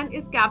 अगेन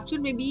इस कैप्चर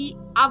में भी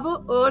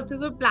our earth,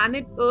 our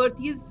planet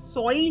earth, ये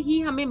सॉइल ही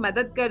हमें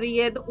मदद कर रही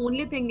है। द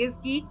ओनली थिंग इज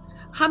कि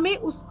हमें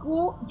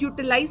उसको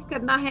यूटिलाइज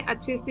करना है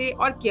अच्छे से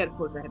और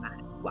केयरफुल रहना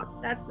है।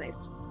 वाह, दैट्स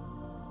नाइस।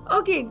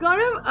 ओके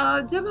गौरव,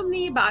 जब हमने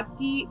ये बात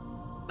की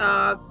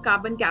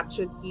कार्बन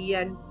कैप्चर की,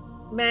 एंड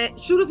मैं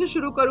शुरू से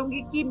शुरू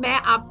करूंगी कि मैं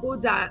आपको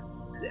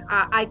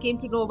आई came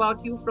to know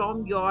about you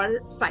from your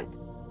site,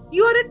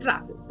 you are a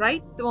traveller,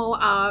 right? तो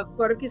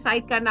गौरव की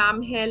साइट का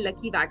नाम है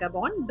lucky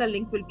vagabond, the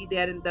link will be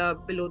there in the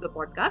below the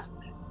podcast.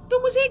 तो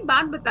मुझे एक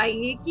बात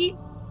बताइए कि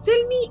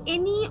tell me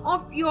any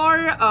of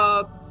your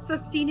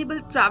sustainable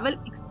travel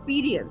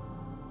experience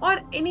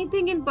और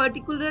anything in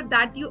particular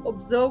that you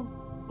observe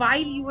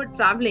while you were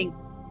traveling,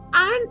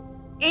 and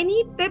any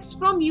tips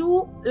from you,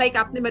 like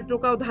आपने metro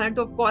का उदाहरण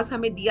तो of course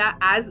हमें दिया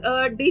as a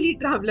daily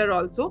traveler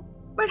also,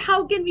 but how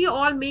can we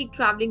all make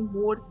traveling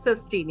more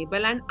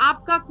sustainable? And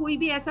आपका कोई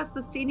भी ऐसा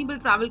sustainable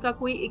travel का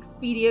कोई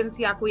experience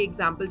या कोई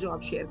example जो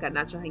आप share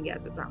करना चाहेंगे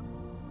as a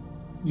traveler?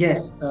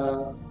 Yes,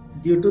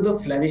 due to the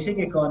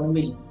flourishing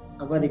economy,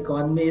 our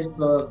economy is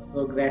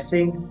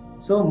progressing.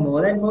 So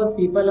more and more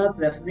people are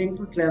preferring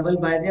to travel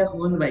by their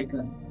own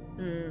vehicle.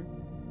 Hmm.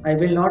 I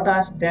will not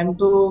ask them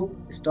to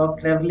stop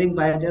traveling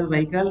by their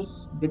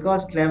vehicles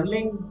because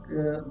traveling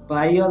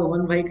by your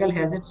own vehicle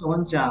has its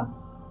own charm.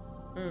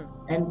 Hmm.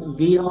 and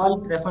we all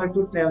prefer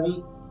to travel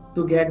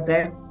to get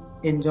that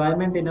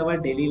enjoyment in our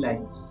daily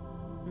lives.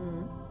 Hmm.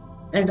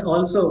 And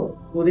also,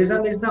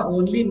 tourism is the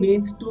only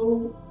means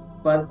to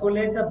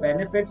percolate the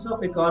benefits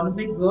of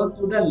economic growth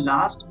to the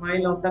last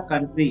mile of the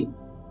country.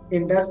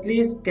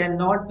 Industries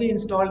cannot be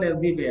installed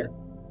everywhere.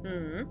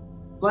 Hmm.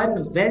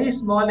 One very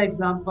small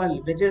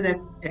example, which is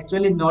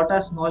actually not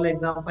a small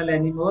example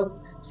anymore.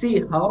 See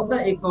how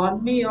the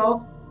economy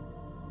of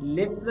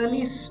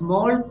literally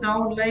small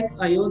town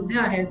like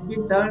Ayodhya has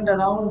been turned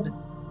around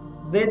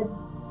with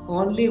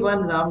only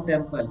one Ram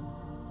temple.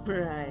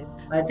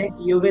 Right. I think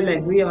you will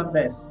agree on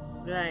this.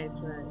 Right.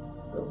 Right.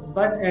 So,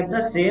 but at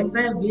the same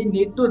time, we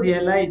need to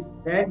realize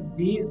that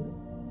these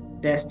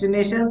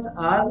destinations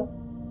are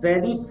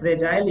very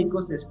fragile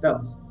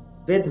ecosystems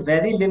with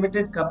very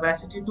limited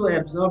capacity to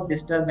absorb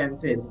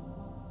disturbances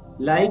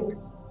like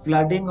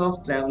flooding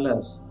of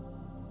travelers.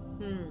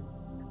 Hmm.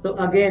 So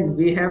again,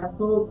 we have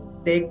to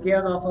take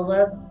care of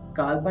our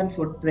carbon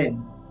footprint.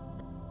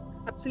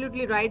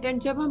 Absolutely right. And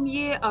जब हम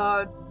ये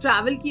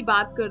travel की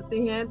बात करते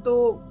हैं तो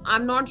आई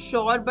am not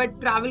sure, but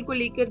travel को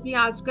लेकर भी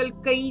आजकल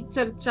कई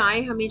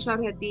चर्चाएं हमेशा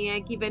रहती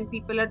हैं कि व्हेन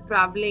पीपल आर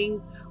ट्रैवलिंग,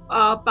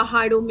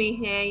 पहाड़ों में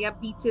हैं या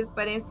बीचेस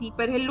पर हैं, सी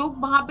पर है,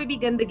 लोग वहां पे भी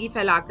गंदगी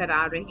फैला कर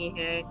आ रहे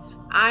हैं।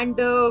 And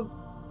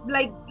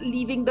like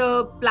leaving the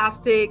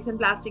plastics and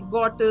plastic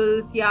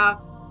bottles या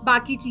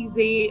बाकी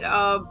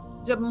चीजें।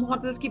 जब हम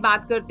होटल्स की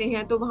बात करते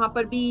हैं तो वहां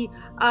पर भी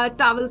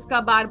टॉवल्स का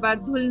बार बार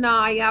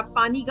धुलना या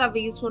पानी का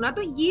वेस्ट होना,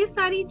 तो ये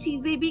सारी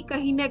चीजें भी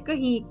कहीं ना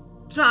कहीं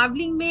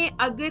ट्रैवलिंग में,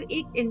 अगर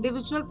एक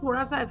इंडिविजुअल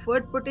थोड़ा सा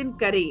एफर्ट पुट इन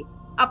करे,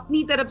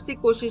 अपनी तरफ से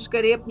कोशिश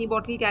करे अपनी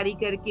बॉटल कैरी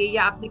करके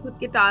या अपने खुद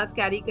के टॉवल्स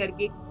कैरी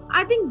करके,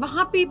 आई थिंक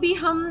वहां पे भी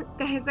हम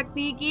कह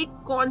सकते हैं कि एक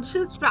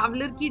कॉन्शियस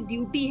ट्रैवलर की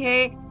ड्यूटी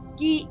है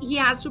कि he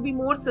has to be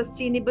more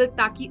sustainable,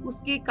 ताकि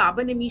उसके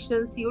कार्बन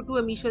एमिशन, CO2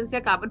 एमिशन या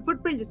कार्बन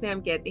फुटप्रिंट जिसे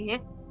हम कहते हैं,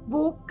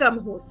 वो कम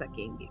हो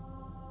सकेंगे।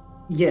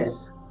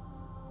 Yes,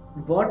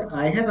 what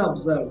I have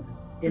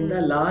observed in the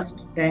hmm.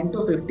 last 10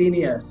 to 15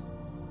 years,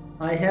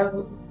 I have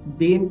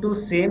been to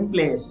same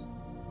place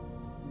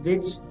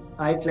which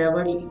I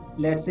traveled,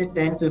 let's say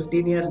 10,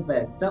 15 years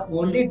back. The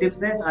hmm. only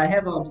difference I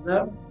have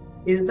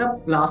observed is the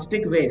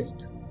plastic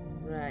waste,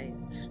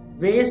 right.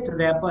 waste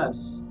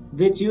wrappers,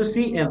 which you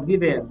see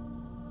everywhere.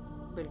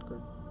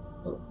 बिल्कुल।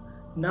 So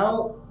now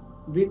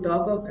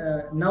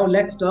now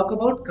let's talk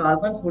about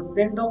carbon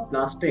footprint of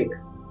plastic.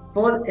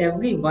 For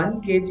every 1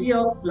 kg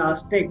of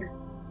plastic,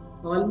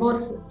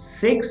 almost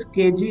 6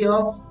 kg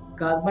of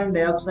carbon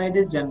dioxide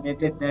is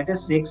generated. That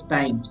is 6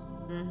 times.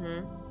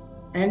 Hmm.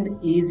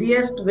 And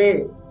easiest way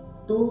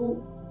to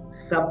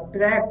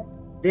subtract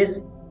this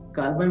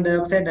carbon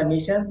dioxide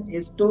emissions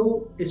is to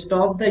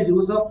stop the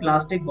use of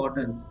plastic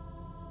bottles.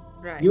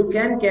 Right. You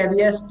can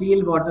carry a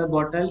steel water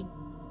bottle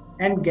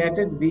and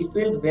get it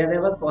refilled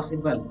wherever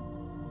possible.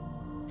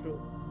 True.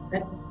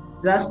 And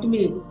trust me,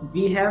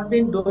 we have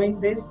been doing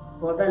this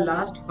for the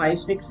last 5,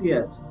 6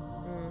 years.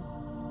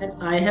 Hmm.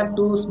 And I have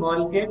two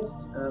small kids,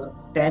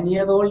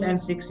 10-year-old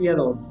and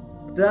 6-year-old.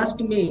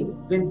 Trust me,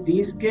 with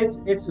these kids,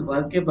 it's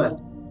workable.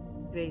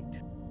 Great.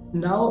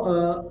 Now,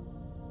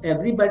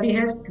 everybody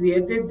has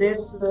created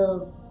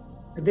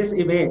this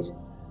image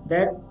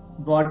that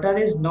water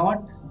is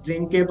not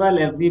drinkable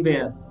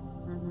everywhere.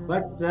 Hmm.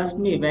 But trust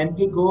me, when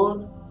we go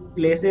to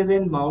places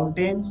in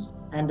mountains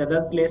and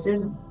other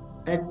places,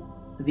 at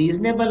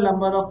reasonable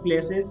number of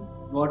places,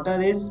 water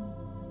is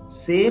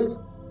safe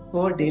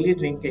for daily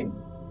drinking.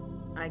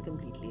 I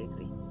completely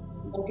agree.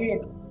 Okay,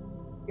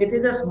 it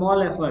is a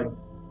small effort.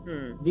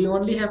 Hmm. We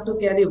only have to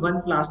carry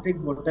one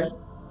plastic bottle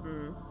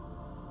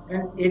hmm.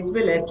 and it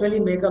will actually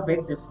make a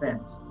big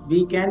difference.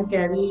 We can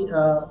carry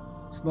a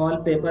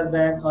small paper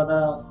bag or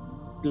a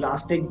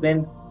plastic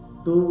bin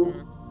to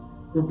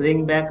hmm. to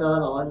bring back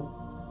our all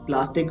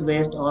plastic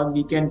waste, or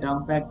we can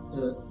dump at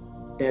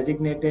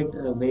designated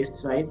waste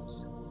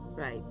sites.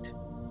 Right.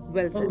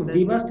 Well So said, well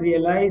we said. must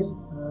realize,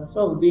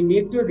 so we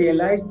need to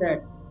realize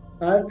that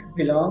Earth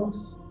belongs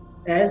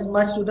as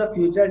much to the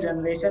future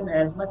generation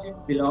as much it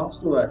belongs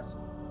to us.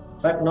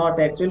 But true. not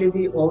actually,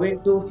 we owe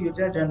it to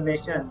future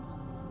generations.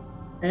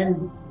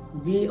 And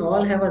we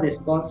all have a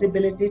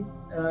responsibility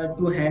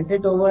to hand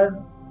it over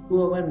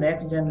to our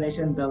next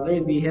generation the way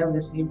we have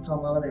received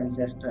from our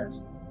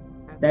ancestors.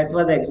 That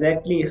was absolutely.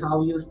 exactly how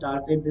you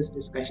started this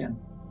discussion.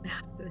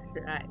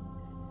 Right.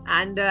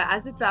 And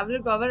as a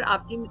traveller Gaurav,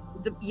 आपकी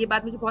जब ये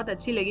बात मुझे बहुत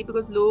अच्छी लगी,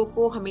 because लोगों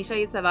को हमेशा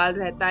ये सवाल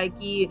रहता है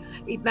कि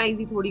इतना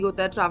इजी थोड़ी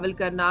होता है ट्रैवल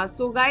करना।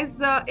 So guys,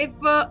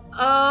 if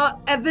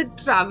avid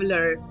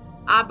traveller,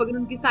 आप अगर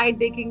उनकी साइड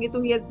देखेंगे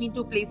तो he has been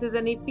to places,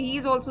 and if he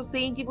is also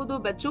saying कि वो दो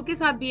बच्चों के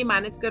साथ भी ये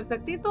मैनेज कर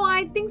सकते हैं, तो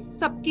आई थिंक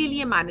सबके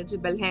लिए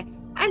मैनेजेबल है।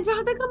 एंड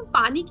जहां तक हम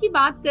पानी की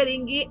बात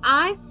करेंगे,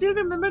 आई स्टिल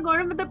रिमेम्बर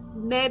गौरव, मतलब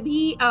मैं भी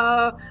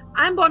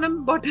I'm born and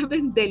brought up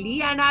in Delhi,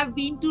 and I've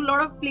been to a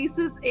lot of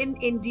places in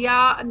India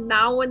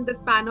now in the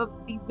span of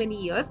these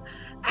many years.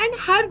 And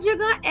हर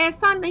जगह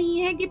ऐसा नहीं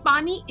है कि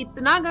पानी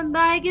इतना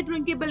गंदा है कि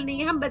ड्रिंकेबल नहीं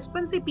है। हम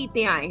बचपन से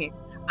पीते आए हैं,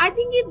 आई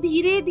थिंक ये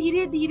धीरे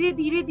धीरे धीरे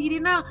धीरे धीरे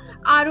ना,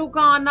 आरओ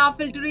का आना,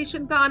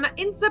 फिल्ट्रेशन का आना,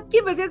 इन सब की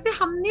वजह से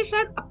हमने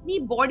शायद अपनी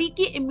बॉडी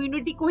की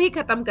इम्यूनिटी को ही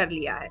खत्म कर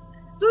लिया है।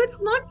 सो इट्स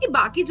नॉट कि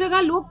बाकी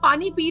जगह लोग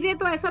पानी पी रहे हैं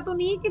तो ऐसा तो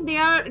नहीं है कि they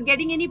are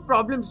getting any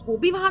problems, वो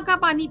भी वहां का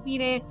पानी पी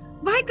रहे हैं।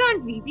 Why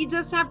can't we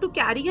just have to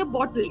carry a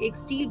bottle? एक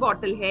स्टील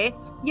बॉटल है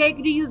या एक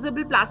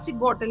रीयूजेबल प्लास्टिक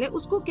बॉटल है,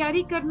 उसको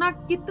कैरी करना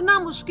कितना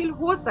मुश्किल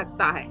हो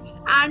सकता है।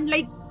 एंड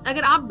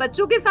अगर आप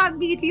बच्चों के साथ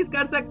भी ये चीज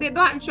कर सकते हैं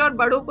तो आई एम श्योर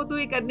बड़ों को तो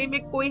ये करने में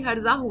कोई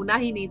हर्जा होना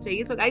ही नहीं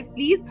चाहिए। सो गाइस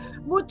प्लीज,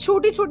 वो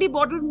छोटी छोटी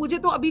बॉटल्स, मुझे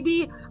तो अभी भी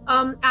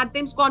एट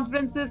टाइम्स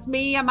कॉन्फ्रेंसेस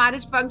में या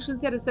मैरिज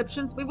फंक्शंस या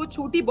रिसेप्शंस में वो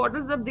छोटी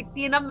बॉटल्स जब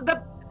दिखती है ना,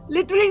 मतलब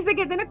लिटरली से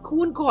कहते हैं ना,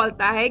 खून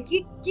खौलता है कि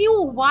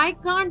क्यों, why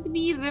can't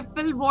we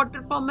refill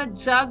water from a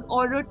jug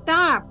और अ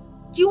टैप?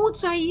 क्यों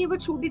चाहिए वो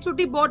छोटी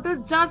छोटी bottles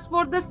just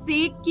for the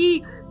sake की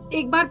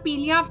एक बार पी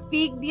लिया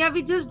फेंक दिया?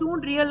 वी जस्ट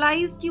डोंट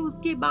रियलाइज कि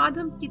उसके बाद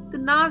हम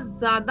कितना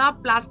ज्यादा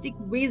प्लास्टिक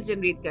वेस्ट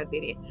जनरेट कर दे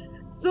रहे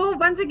हैं। सो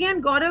वंस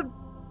अगेन गौरव,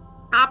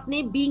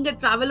 आपने बीइंग अ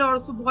ट्रैवलर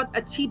ऑल्सो बहुत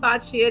अच्छी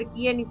बात शेयर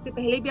की, एंड इससे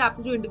पहले भी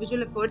आपने जो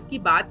इंडिविजुअल एफर्ट्स की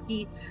बात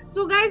की।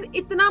 सो गाइज,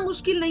 इतना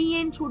मुश्किल नहीं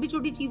है इन छोटी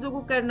छोटी चीजों को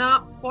करना।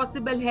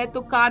 पॉसिबल है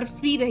तो कार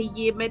फ्री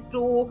रहिए,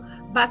 मेट्रो,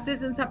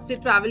 बसेस, इन सबसे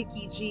ट्रैवल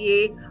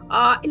कीजिए।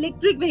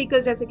 इलेक्ट्रिक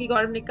व्हीकल जैसे कि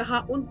गौरव ने कहा,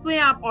 उन पे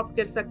आप ऑप्ट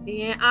कर सकते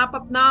हैं। आप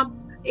अपना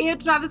एयर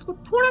ट्रैवल्स को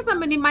थोड़ा सा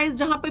मिनिमाइज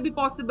जहां पे भी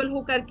पॉसिबल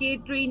हो करके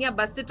ट्रेन या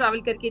बस से ट्रैवल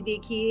करके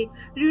देखिए।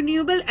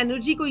 रिन्यूएबल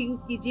एनर्जी को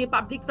यूज कीजिए,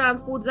 पब्लिक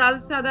ट्रांसपोर्ट ज्यादा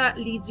से ज्यादा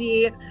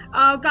लीजिए।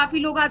 काफी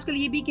लोग आजकल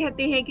ये भी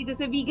कहते हैं कि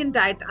जैसे vegan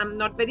diet, I am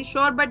not very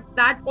sure but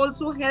that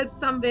also help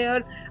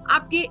somewhere.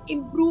 आपके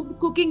इम्प्रूव्ड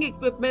कुकिंग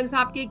इक्विपमेंट्स,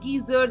 आपके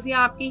गीजर्स या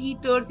आपके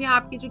हीटर्स या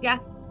आपके जो गैस,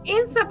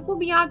 इन सबको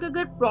भी आप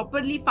अगर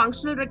प्रॉपरली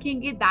फंक्शनल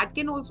रखेंगे, that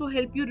can also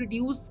help you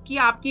reduce कि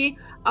आपके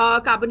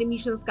कार्बन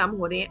इमिशंस कम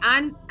हो रहे हैं।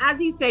 एंड एज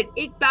ही सेड,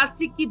 एक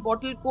प्लास्टिक की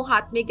बोतल को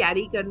हाथ में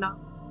कैरी करना,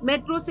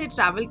 मेट्रो से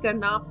ट्रैवल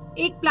करना,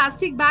 एक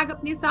प्लास्टिक बैग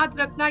अपने साथ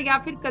रखना, या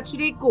फिर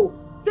कचरे को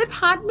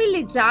सिर्फ हाथ में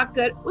ले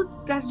जाकर उस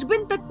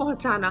डस्टबिन तक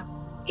पहुंचाना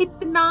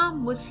इतना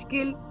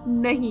मुश्किल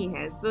नहीं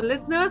है। So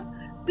listeners,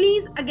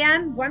 please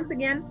again, once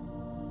again,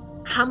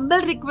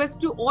 humble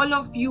request to all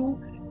of you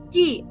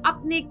कि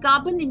अपने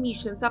कार्बन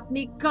इमिशंस,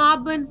 अपने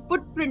कार्बन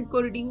फुटप्रिंट को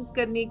रिड्यूस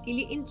करने के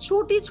लिए इन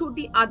छोटी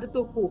छोटी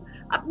आदतों को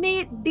अपने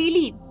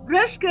डेली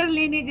ब्रश कर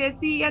लेने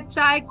जैसी या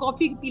चाय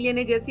कॉफी पी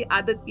लेने जैसी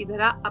आदत की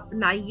तरह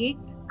अपनाइए,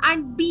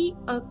 and be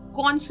a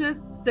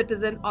conscious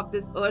citizen of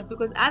this earth.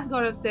 Because as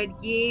Gaurav said,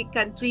 ये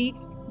कंट्री,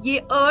 ये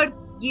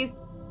अर्थ, ये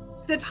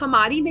सिर्फ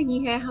हमारी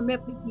नहीं है, हमें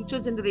अपने फ्यूचर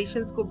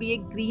जनरेशंस को भी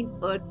एक ग्रीन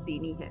अर्थ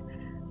देनी है।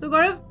 So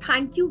Gaurav,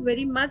 thank you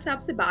very much.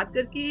 आपसे बात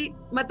करके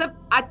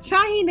मतलब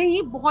अच्छा ही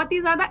नहीं, बहुत ही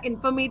ज्यादा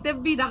इंफॉर्मेटिव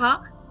भी रहा।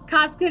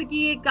 खास करके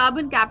ये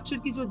कार्बन कैप्चर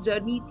की जो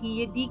जर्नी थी,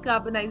 ये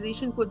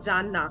डीकार्बनाइजेशन को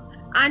जानना।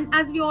 And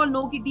as we all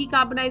know कि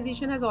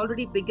decarbonisation has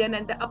already begun,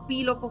 and the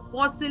appeal of a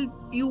fossil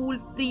fuel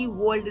free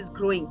world is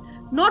growing,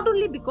 not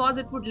only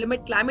because it would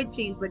limit climate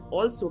change, but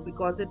also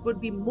because it would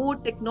be more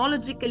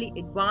technologically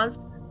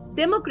advanced,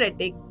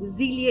 democratic,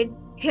 resilient,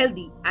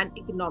 healthy,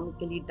 and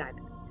economically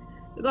dynamic.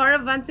 So,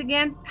 Gaurav, once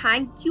again,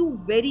 thank you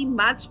very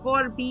much for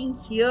being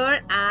here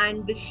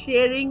and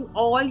sharing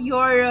all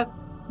your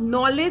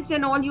knowledge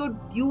and all your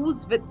views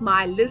with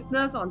my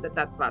listeners on the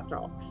Tatva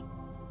Talks.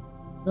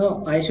 No,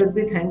 I should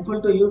be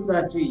thankful to you,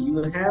 Prachi.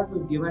 You have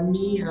given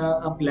me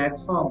a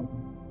platform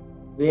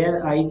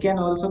where I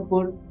can also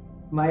put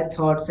my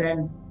thoughts,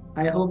 and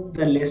I hope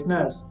the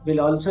listeners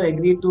will also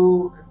agree to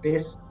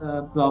this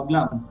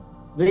problem,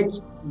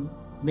 which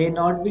may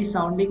not be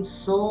sounding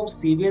so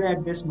severe at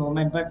this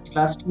moment, but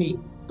trust me,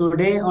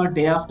 today or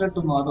day after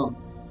tomorrow,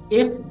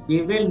 if we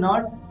will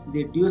not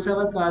reduce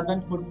our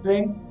carbon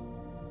footprint,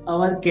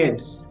 our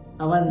kids,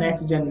 our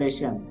next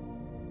generation,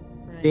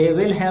 Right. they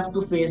will have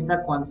to face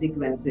the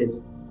consequences.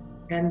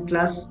 And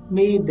trust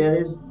me, there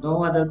is no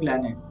other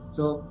planet.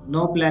 So,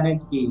 no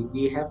planet B.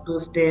 We have to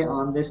stay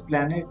on this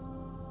planet.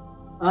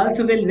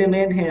 Earth will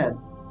remain here,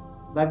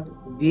 but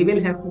we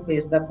will have to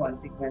face the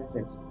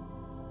consequences.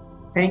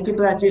 Thank you,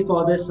 Prachi,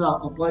 for this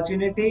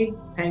opportunity.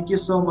 Thank you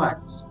so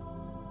much.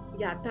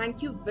 Yeah,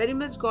 thank you very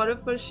much,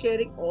 Gaurav, for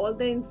sharing all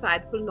the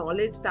insightful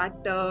knowledge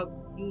that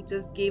you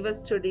just gave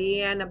us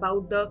today, and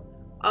about the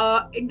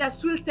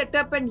industrial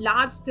setup and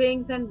large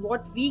things and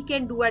what we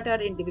can do at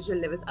our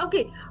individual levels.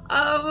 Okay,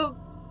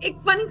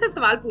 एक funny सा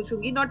सवाल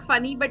पूछूंगी, not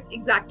funny but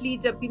exactly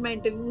जब भी मैं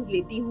interviews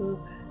लेती हूँ।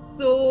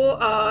 सो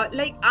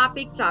आप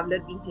एक ट्रैवलर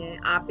भी हैं,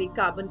 आप एक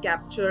carbon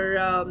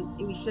capture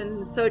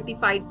emission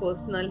certified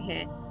personal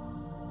हैं।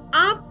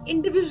 आप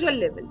इंडिविजुअल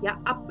लेवल या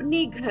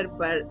अपने घर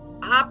पर,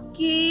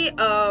 आपके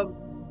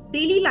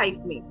डेली लाइफ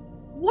में,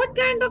 what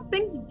kind of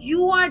things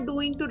you are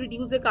doing to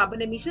reduce the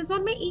carbon emissions?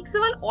 और मैं एक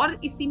सवाल और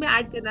इसी में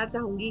ऐड करना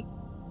चाहूंगी,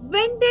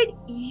 when did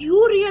you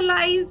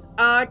realize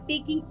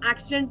taking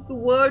action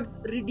towards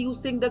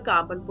reducing the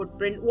carbon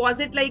footprint?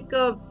 Was it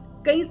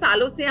कई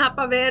सालों से आप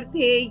अवेयर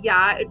थे, या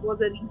it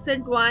was a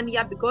recent one,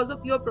 या because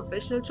of your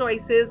professional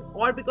choices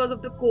or because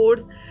of the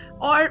course,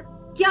 और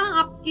क्या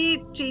आपके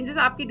चेंजेस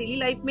आपकी डेली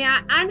लाइफ में आए,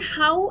 and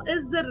how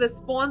is the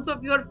response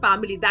of your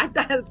family? That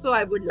also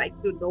I would like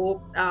to know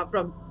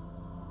from.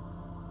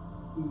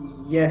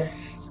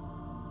 Yes,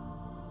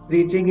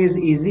 preaching is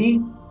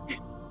easy,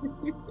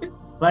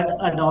 but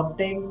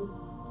adopting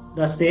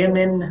the same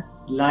in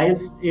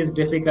lives is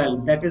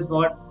difficult. That is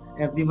what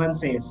everyone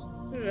says.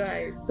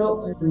 Right.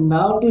 So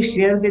now to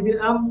share with you,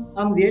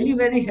 I'm really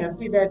very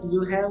happy that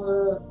you have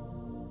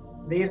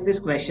raised this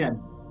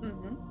question.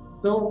 Mm-hmm.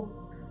 So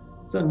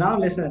so now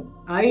listen,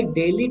 I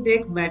daily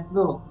take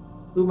metro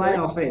to my Good.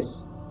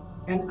 office,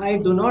 and I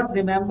do not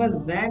remember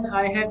when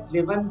I had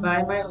driven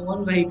by my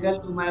own vehicle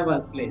to my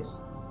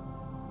workplace.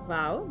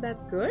 Wow,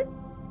 that's good.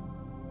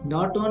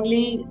 Not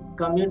only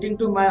commuting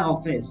to my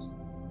office,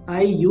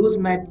 I use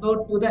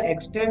metro to the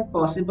extent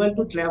possible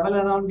to travel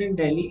around in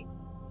Delhi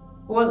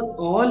for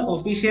all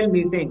official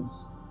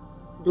meetings,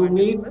 to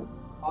meet Wonderful.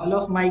 all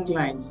of my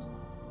clients,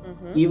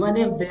 Mm-hmm. even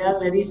if they are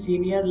very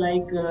senior,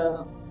 like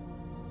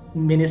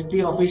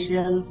ministry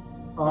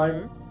officials or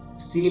Hmm.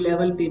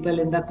 C-level people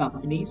in the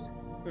companies.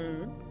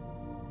 Hmm.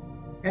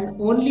 And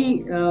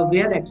only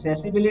where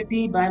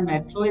accessibility by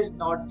metro is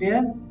not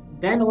there,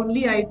 then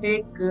only I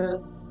take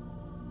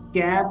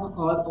cab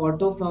or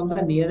auto from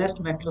the nearest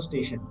metro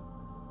station.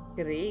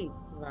 Great.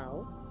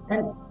 Wow.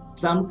 And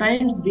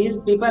sometimes these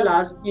people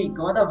ask me,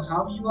 Gaurav,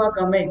 how you are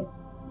coming?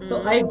 So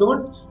Mm-hmm. I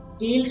don't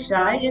feel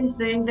shy in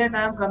saying that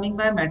I am coming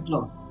by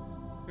metro.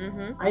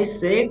 Mm-hmm. I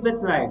say it with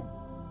pride.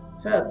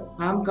 Sir,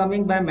 I'm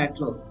coming by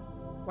metro.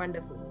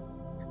 Wonderful.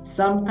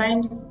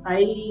 Sometimes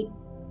I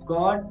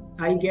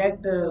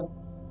get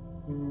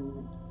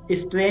mm,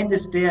 strange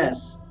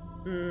stares,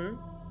 Mm-hmm.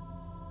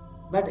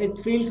 but it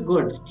feels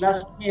good.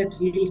 Trust me, it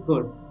feels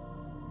good.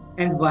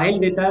 And while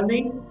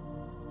returning,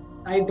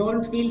 I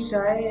don't feel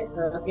shy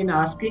in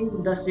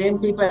asking the same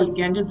people,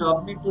 can you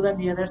drop me to the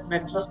nearest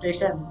metro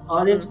station?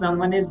 Or if Mm-hmm.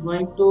 someone is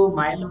going to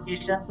my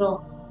location,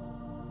 so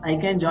I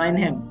can join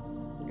him.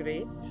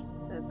 Great.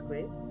 That's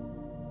great.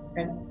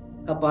 And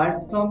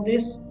apart from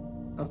this,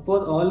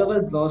 for all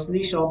our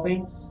grocery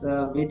shoppings,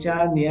 which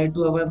are near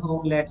to our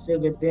home, let's say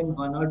within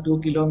 1 or 2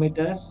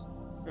 kilometers,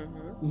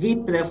 Mm-hmm. we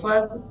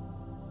prefer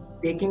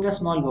taking a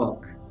small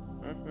walk.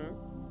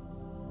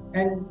 Mm-hmm.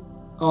 And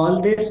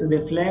all this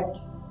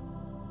reflects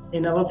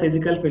in our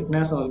physical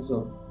fitness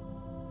also.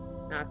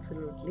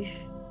 Absolutely.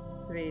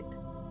 Great.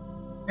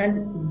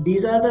 And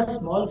these are the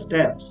small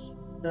steps.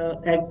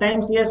 At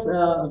times, yes,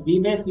 we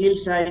may feel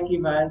shy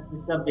कि "Well,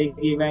 this is a big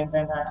event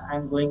and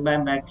I'm going by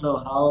metro.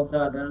 How the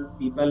other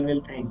people will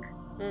think.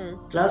 Mm.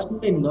 Trust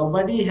me,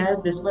 nobody has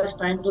this much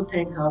time to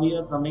think how you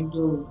are coming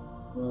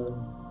uh,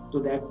 to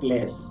that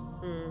place.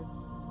 Mm.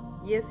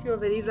 Yes, you are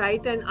very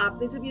right. And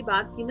आपने जब ये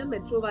बात की ना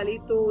metro वाली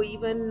तो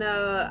even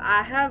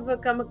I have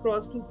come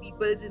across to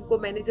people जिनको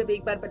मैंने जब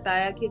एक बार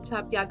बताया कि अच्छा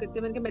आप क्या करते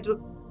हैं मैंने कहा मेट्रो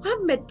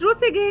आप मेट्रो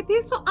से गए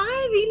थे सो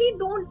आई रियली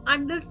डोंट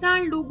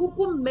अंडरस्टैंड लोगों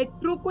को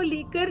मेट्रो को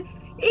लेकर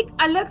एक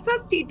अलग सा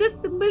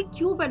स्टेटस सिंबल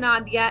क्यों बना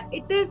दिया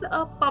it is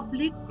a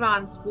public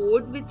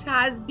transport which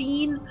has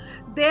been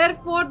there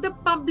for the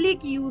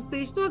public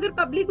usage तो अगर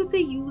पब्लिक उसे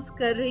यूज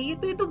कर रही है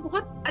तो ये तो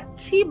बहुत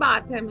अच्छी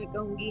बात है मैं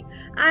कहूंगी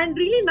and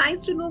really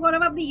nice to know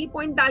गौरव आपने ये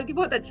पॉइंट डाल के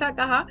बहुत अच्छा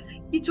कहा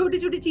कि छोटी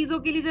छोटी चीजों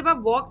के लिए जब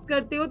आप वॉक्स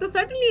करते हो तो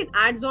certainly it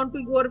adds on to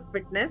your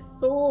fitness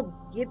सो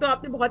ये तो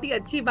आपने बहुत ही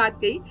अच्छी बात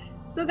कही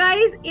सो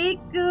गाइस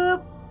एक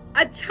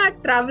अच्छा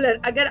ट्रैवलर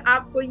अगर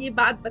आपको ये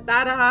बात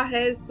बता रहा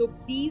है so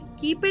please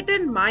keep it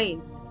in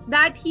mind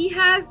that he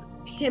has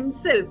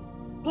himself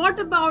thought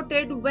about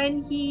it when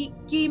he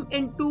came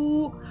into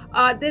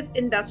this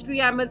industry,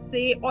 I must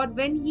say, or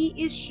when he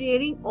is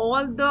sharing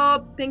all the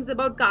things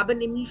about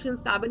carbon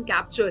emissions, carbon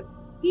capture.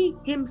 He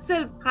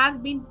himself has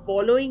been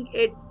following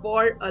it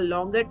for a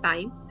longer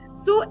time.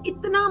 So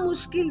इतना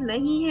मुश्किल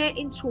नहीं है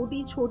इन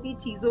छोटी छोटी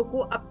चीजों को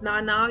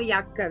अपनाना या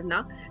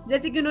करना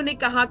जैसे कि उन्होंने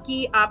कहा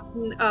कि आप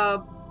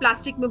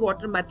प्लास्टिक में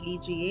वाटर मत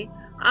लीजिए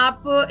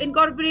आप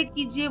इनकॉर्पोरेट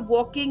कीजिए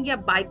वॉकिंग या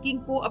बाइकिंग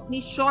को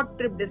अपनी शॉर्ट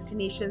ट्रिप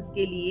डेस्टिनेशंस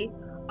के लिए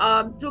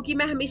जो कि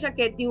मैं हमेशा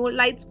कहती हूँ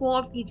लाइट्स को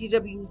ऑफ कीजिए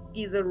जब यूज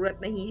की जरूरत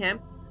नहीं है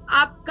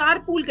आप कार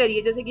पूल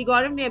करिए जैसे कि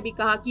गौरव ने अभी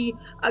कहा कि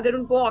अगर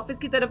उनको ऑफिस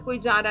की तरफ कोई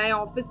जा रहा है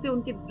ऑफिस से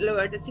उनके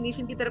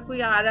डेस्टिनेशन की तरफ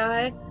कोई आ रहा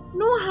है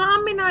no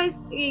harm in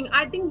asking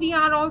I think we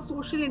are all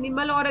social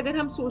animal और अगर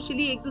हम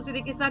सोशली एक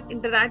दूसरे के साथ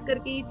इंटरेक्ट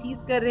करके ये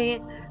चीज कर रहे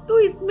हैं तो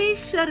इसमें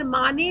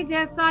शर्माने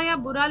जैसा या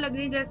बुरा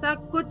लगने जैसा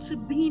कुछ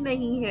भी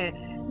नहीं है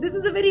this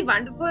is a very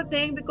wonderful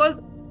thing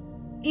because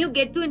you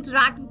get to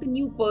interact with a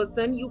new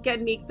person you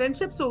can make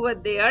friendships over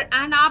there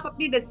and आप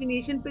अपनी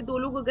डेस्टिनेशन पे दो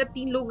लोग अगर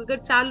तीन लोग अगर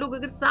चार लोग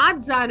अगर साथ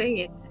जा रहे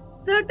हैं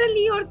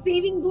certainly you're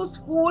saving those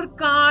four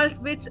cars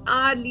which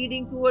are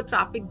leading to a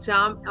traffic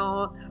jam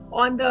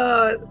on the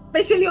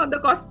especially on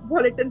the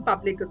cosmopolitan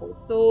public road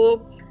so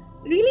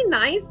really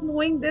nice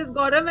knowing this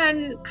Gaurav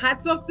and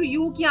hats off to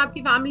you कि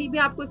आपकी family भी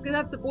आपको इसके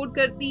साथ support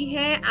करती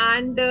है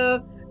and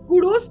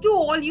kudos to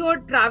all your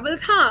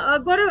travels हाँ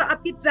गौरव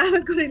आपकी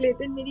ट्रैवल को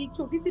रिलेटेड मेरी एक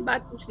छोटी सी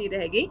बात पूछनी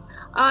रह गई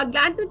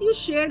glad that you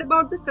shared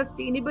about the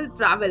sustainable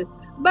travel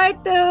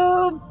but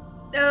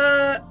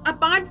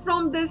apart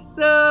from this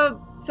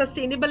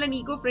sustainable and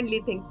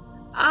eco-friendly thing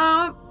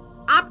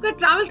आपका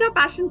ट्रैवल का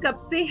पैशन कब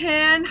से है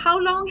and how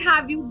long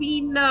have you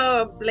been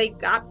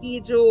like आपकी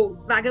जो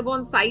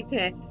वैगाबॉन्ड साइट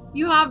है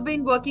you have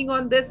been working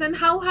on this, and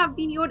how have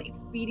been your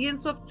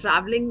experience of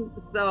traveling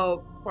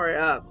for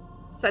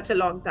such a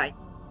long time?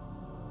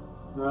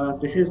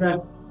 This is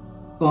a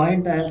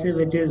point I'll say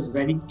which is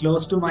very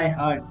close to my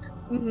heart.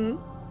 Mm-hmm.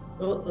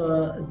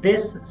 So,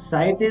 this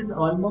site is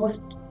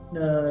almost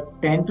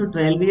 10 to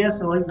 12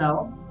 years old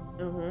now.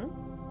 Mm-hmm.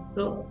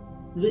 So,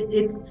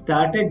 it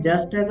started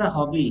just as a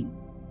hobby,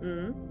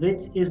 Mm.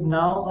 which is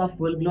now a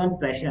full-blown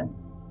passion.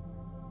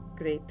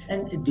 Great.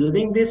 And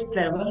during these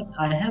travels,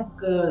 I have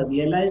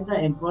realized the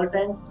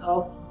importance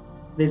of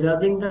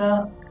preserving the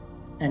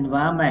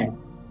environment,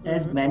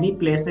 as Mm. many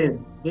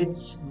places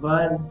which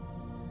were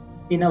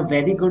in a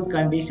very good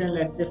condition,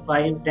 let's say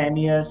 5, 10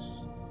 years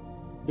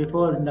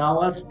before, now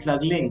are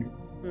struggling.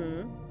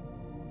 Mm.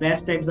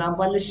 Best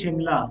example is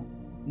Shimla,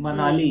 Mm.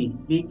 Manali.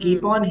 We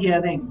keep Mm. on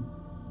hearing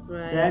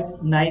Right.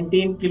 that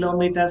 19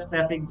 kilometers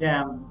traffic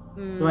jam,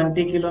 Mm.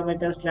 20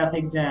 kilometers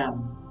traffic jam,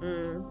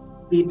 Mm.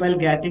 people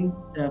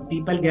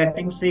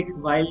getting sick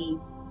while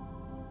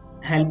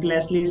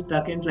helplessly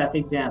stuck in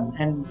traffic jam,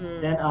 and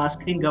Mm. then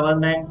asking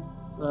government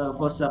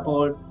for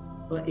support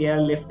for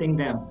airlifting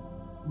them.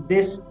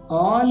 This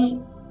all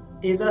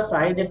is a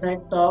side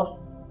effect of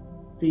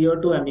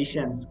CO2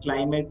 emissions,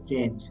 climate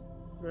change.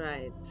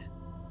 Right.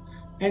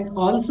 And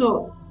also,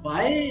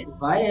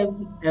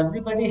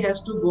 everybody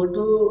has to go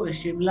to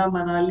Shimla,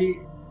 Manali,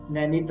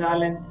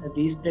 Nainital, and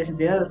these places?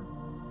 There are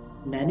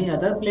many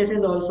other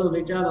places also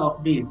which are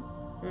offbeat.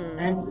 Mm.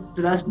 And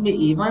trust me,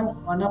 even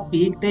on a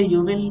peak day,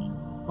 you will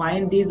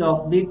find these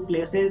offbeat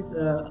places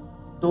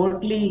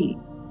totally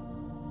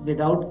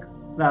without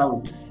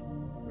crowds.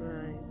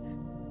 Right.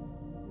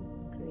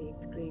 Great,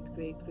 great,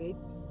 great, great.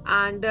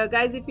 And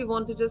guys, if you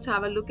want to just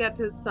have a look at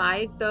his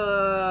site, the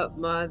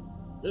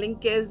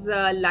link is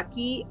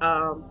lucky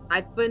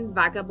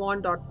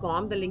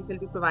vagabond.com. The link will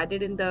be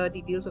provided in the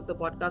details of the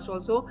podcast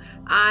also.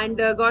 And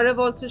Gaurav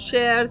also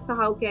shares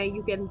how can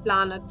you can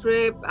plan a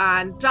trip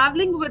and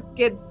traveling with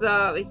kids.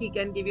 He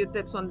can give you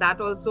tips on that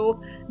also.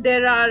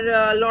 There are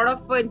a lot of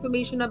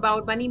information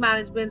about money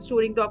management,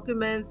 storing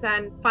documents,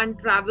 and fund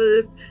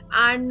travels,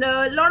 and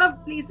a lot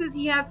of places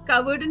he has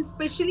covered, and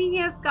especially he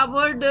has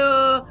covered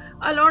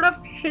a lot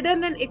of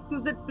hidden and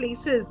exquisite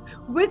places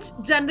which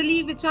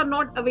are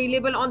not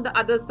available on the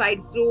other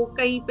side, so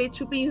कहीं पे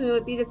छुपी हुई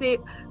होती है। जैसे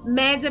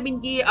मैं जब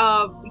इनकी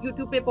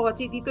यूट्यूब पे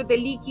पहुंची थी तो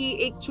दिल्ली की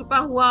एक छुपा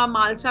हुआ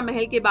मालशा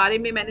महल के बारे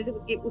में मैंने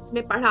जब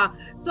उसमें पढ़ा,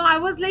 so I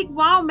was like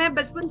wow, मैं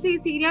बचपन से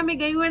इस एरिया में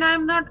गई हूँ and I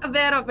am not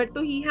aware of it.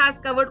 तो he has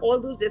covered all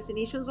those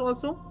destinations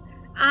also.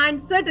 And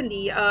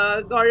certainly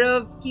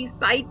Gaurav की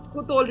साइट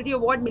को तो ऑलरेडी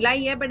अवार्ड मिला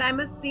ही है, but I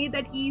must say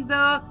that he is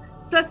a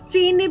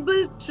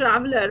sustainable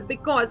traveler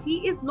because he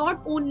is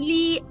not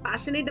only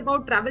passionate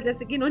about travel,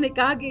 जैसे कि इन्होंने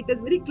कहा कि it is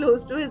very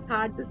close to his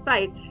heart, this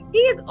side,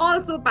 he is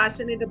also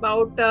passionate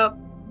about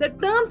the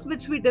terms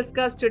which we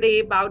discussed today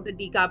about the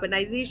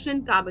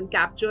decarbonization, carbon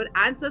capture,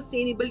 and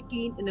sustainable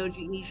clean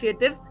energy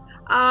initiatives.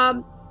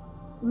 um,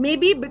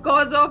 Maybe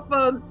because of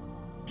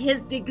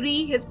his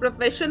degree, his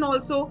profession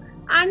also,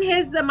 and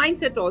his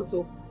mindset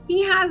also.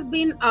 He has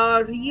been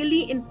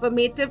really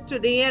informative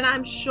today, and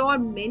I'm sure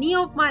many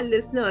of my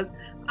listeners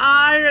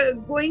are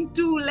going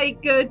to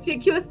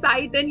check your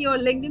site and your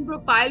LinkedIn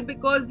profile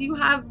because you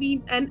have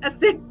been an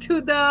asset to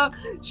the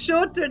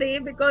show today.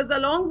 Because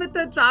along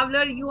with a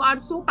traveler, you are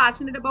so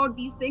passionate about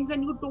these things,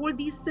 and you told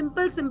these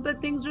simple,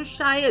 simple things जो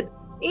शायद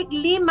एक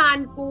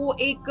layman को,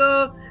 एक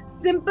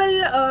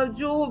simple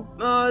जो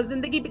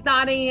जिंदगी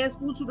बिता रहे हैं,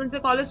 स्कूल स्टूडेंट्स है,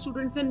 कॉलेज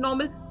स्टूडेंट्स है,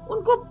 नॉर्मल,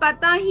 उनको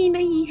पता ही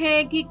नहीं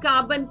है कि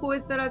कार्बन को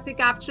इस तरह से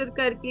कैप्चर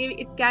करके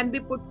it can B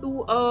put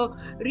to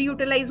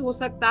रीयूटिलाइज हो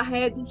सकता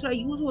है, दूसरा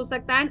यूज हो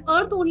सकता है, and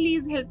earth only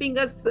is helping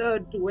us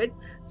do it.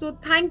 So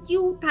thank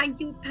you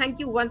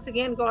once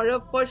again Gaurav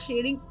for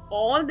sharing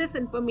all this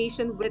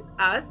information with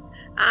us,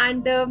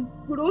 and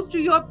kudos to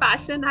your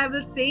passion. I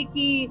will say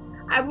ki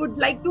I would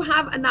like to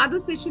have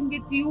another session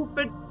with you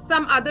for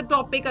some other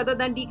topic other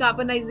than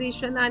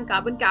decarbonization and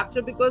carbon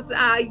capture because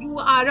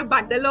you are a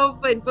bundle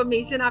of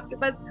information. आपके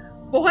पास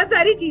बहुत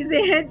सारी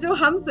चीजें हैं जो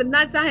हम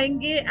सुनना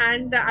चाहेंगे,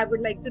 and I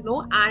would like to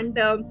know,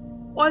 and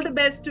all the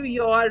best to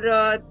your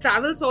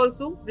travels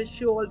also. Wish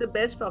you all the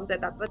best from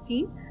the Tatva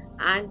team,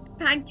 and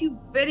thank you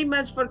very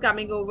much for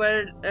coming over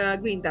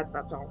Green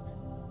Tatva Talks.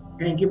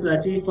 Thank you,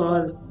 Prachi,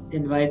 for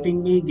inviting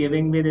me,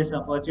 giving me this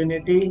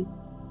opportunity.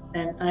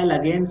 And I'll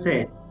again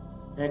say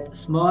that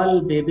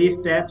small baby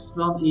steps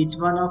from each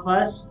one of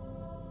us,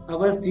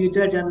 our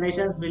future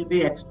generations will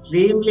be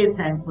extremely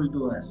thankful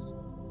to us.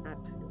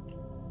 Absolutely.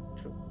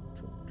 True,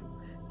 true, true.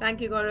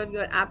 Thank you, Gaurav.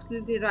 You're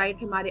absolutely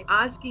right. हमारे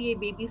आज के ये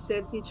baby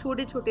steps, ये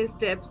छोटे छोटे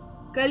steps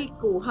कल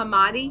को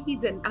हमारे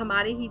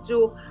ही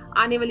जो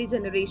आने वाली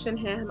जनरेशन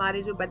है,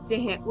 हमारे जो बच्चे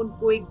हैं,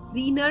 उनको एक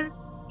ग्रीनर,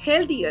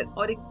 healthier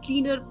और एक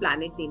cleaner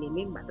planet देने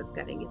में मदद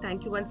करेंगे.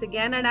 Thank you once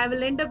again, and I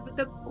will end up with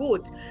a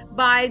quote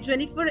by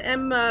Jennifer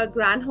M.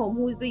 Granholm,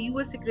 who is the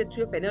US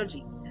Secretary of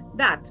Energy,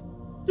 that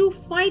to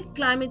fight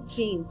climate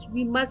change,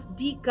 we must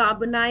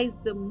decarbonize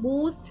the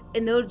most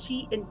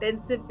energy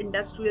intensive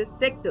industrial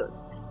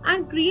sectors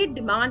and create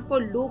demand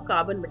for low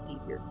carbon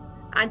materials.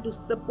 And to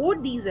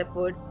support these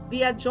efforts,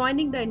 we are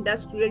joining the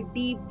industrial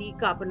deep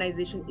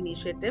decarbonization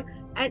initiative.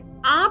 And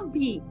आप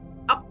भी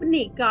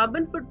अपने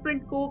carbon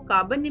footprint को,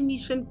 carbon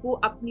emission को,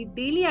 अपनी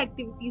daily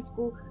activities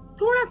को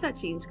थोड़ा सा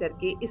change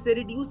करके इसे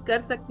रिड्यूस कर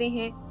सकते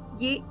हैं.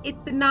 ये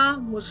इतना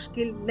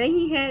मुश्किल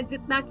नहीं है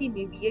जितना कि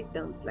मे बी ये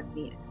टर्म्स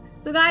लगती हैं.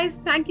 So guys,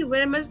 thank you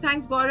very much.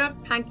 Thanks Gaurav.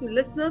 Thank you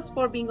listeners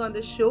for being on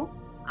the show.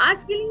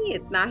 आज के लिए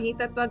इतना ही.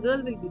 तत्वा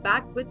girl will be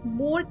back with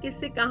more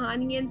किस्से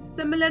कहानी and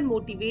similar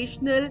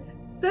motivational,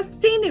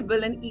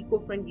 sustainable and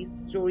eco-friendly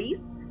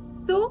stories.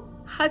 So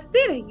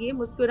हंसते रहिए,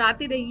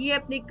 मुस्कुराते रहिए,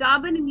 अपने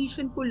कार्बन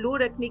इमिशन को लो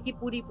रखने की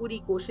पूरी पूरी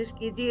कोशिश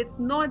कीजिए. It's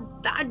not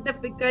that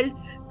difficult.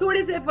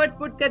 थोड़े से एफर्ट्स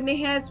पुट करने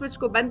हैं, स्विच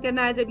को बंद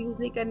करना है जब यूज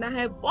नहीं करना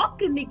है, वॉक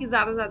करने की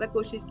ज्यादा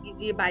कोशिश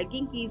कीजिए,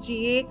 बाइकिंग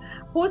कीजिए,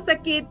 हो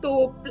सके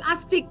तो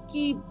प्लास्टिक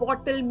की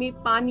बॉटल में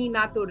पानी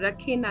ना तो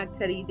रखे ना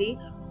खरीदे,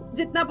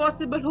 जितना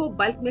पॉसिबल हो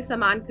बल्क में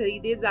सामान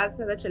खरीदे, ज्यादा से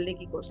ज्यादा चलने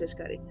की कोशिश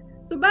करें.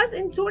 सो बस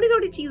इन छोटी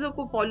छोटी चीजों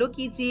को फॉलो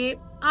कीजिए,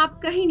 आप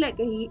कहीं ना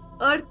कहीं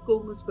अर्थ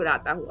को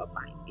मुस्कुराता हुआ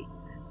पाएंगे.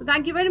 So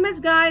thank you very much,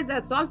 guys.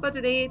 That's all for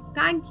today.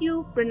 Thank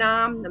you.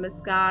 Pranam.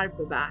 Namaskar.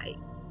 Bye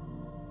bye.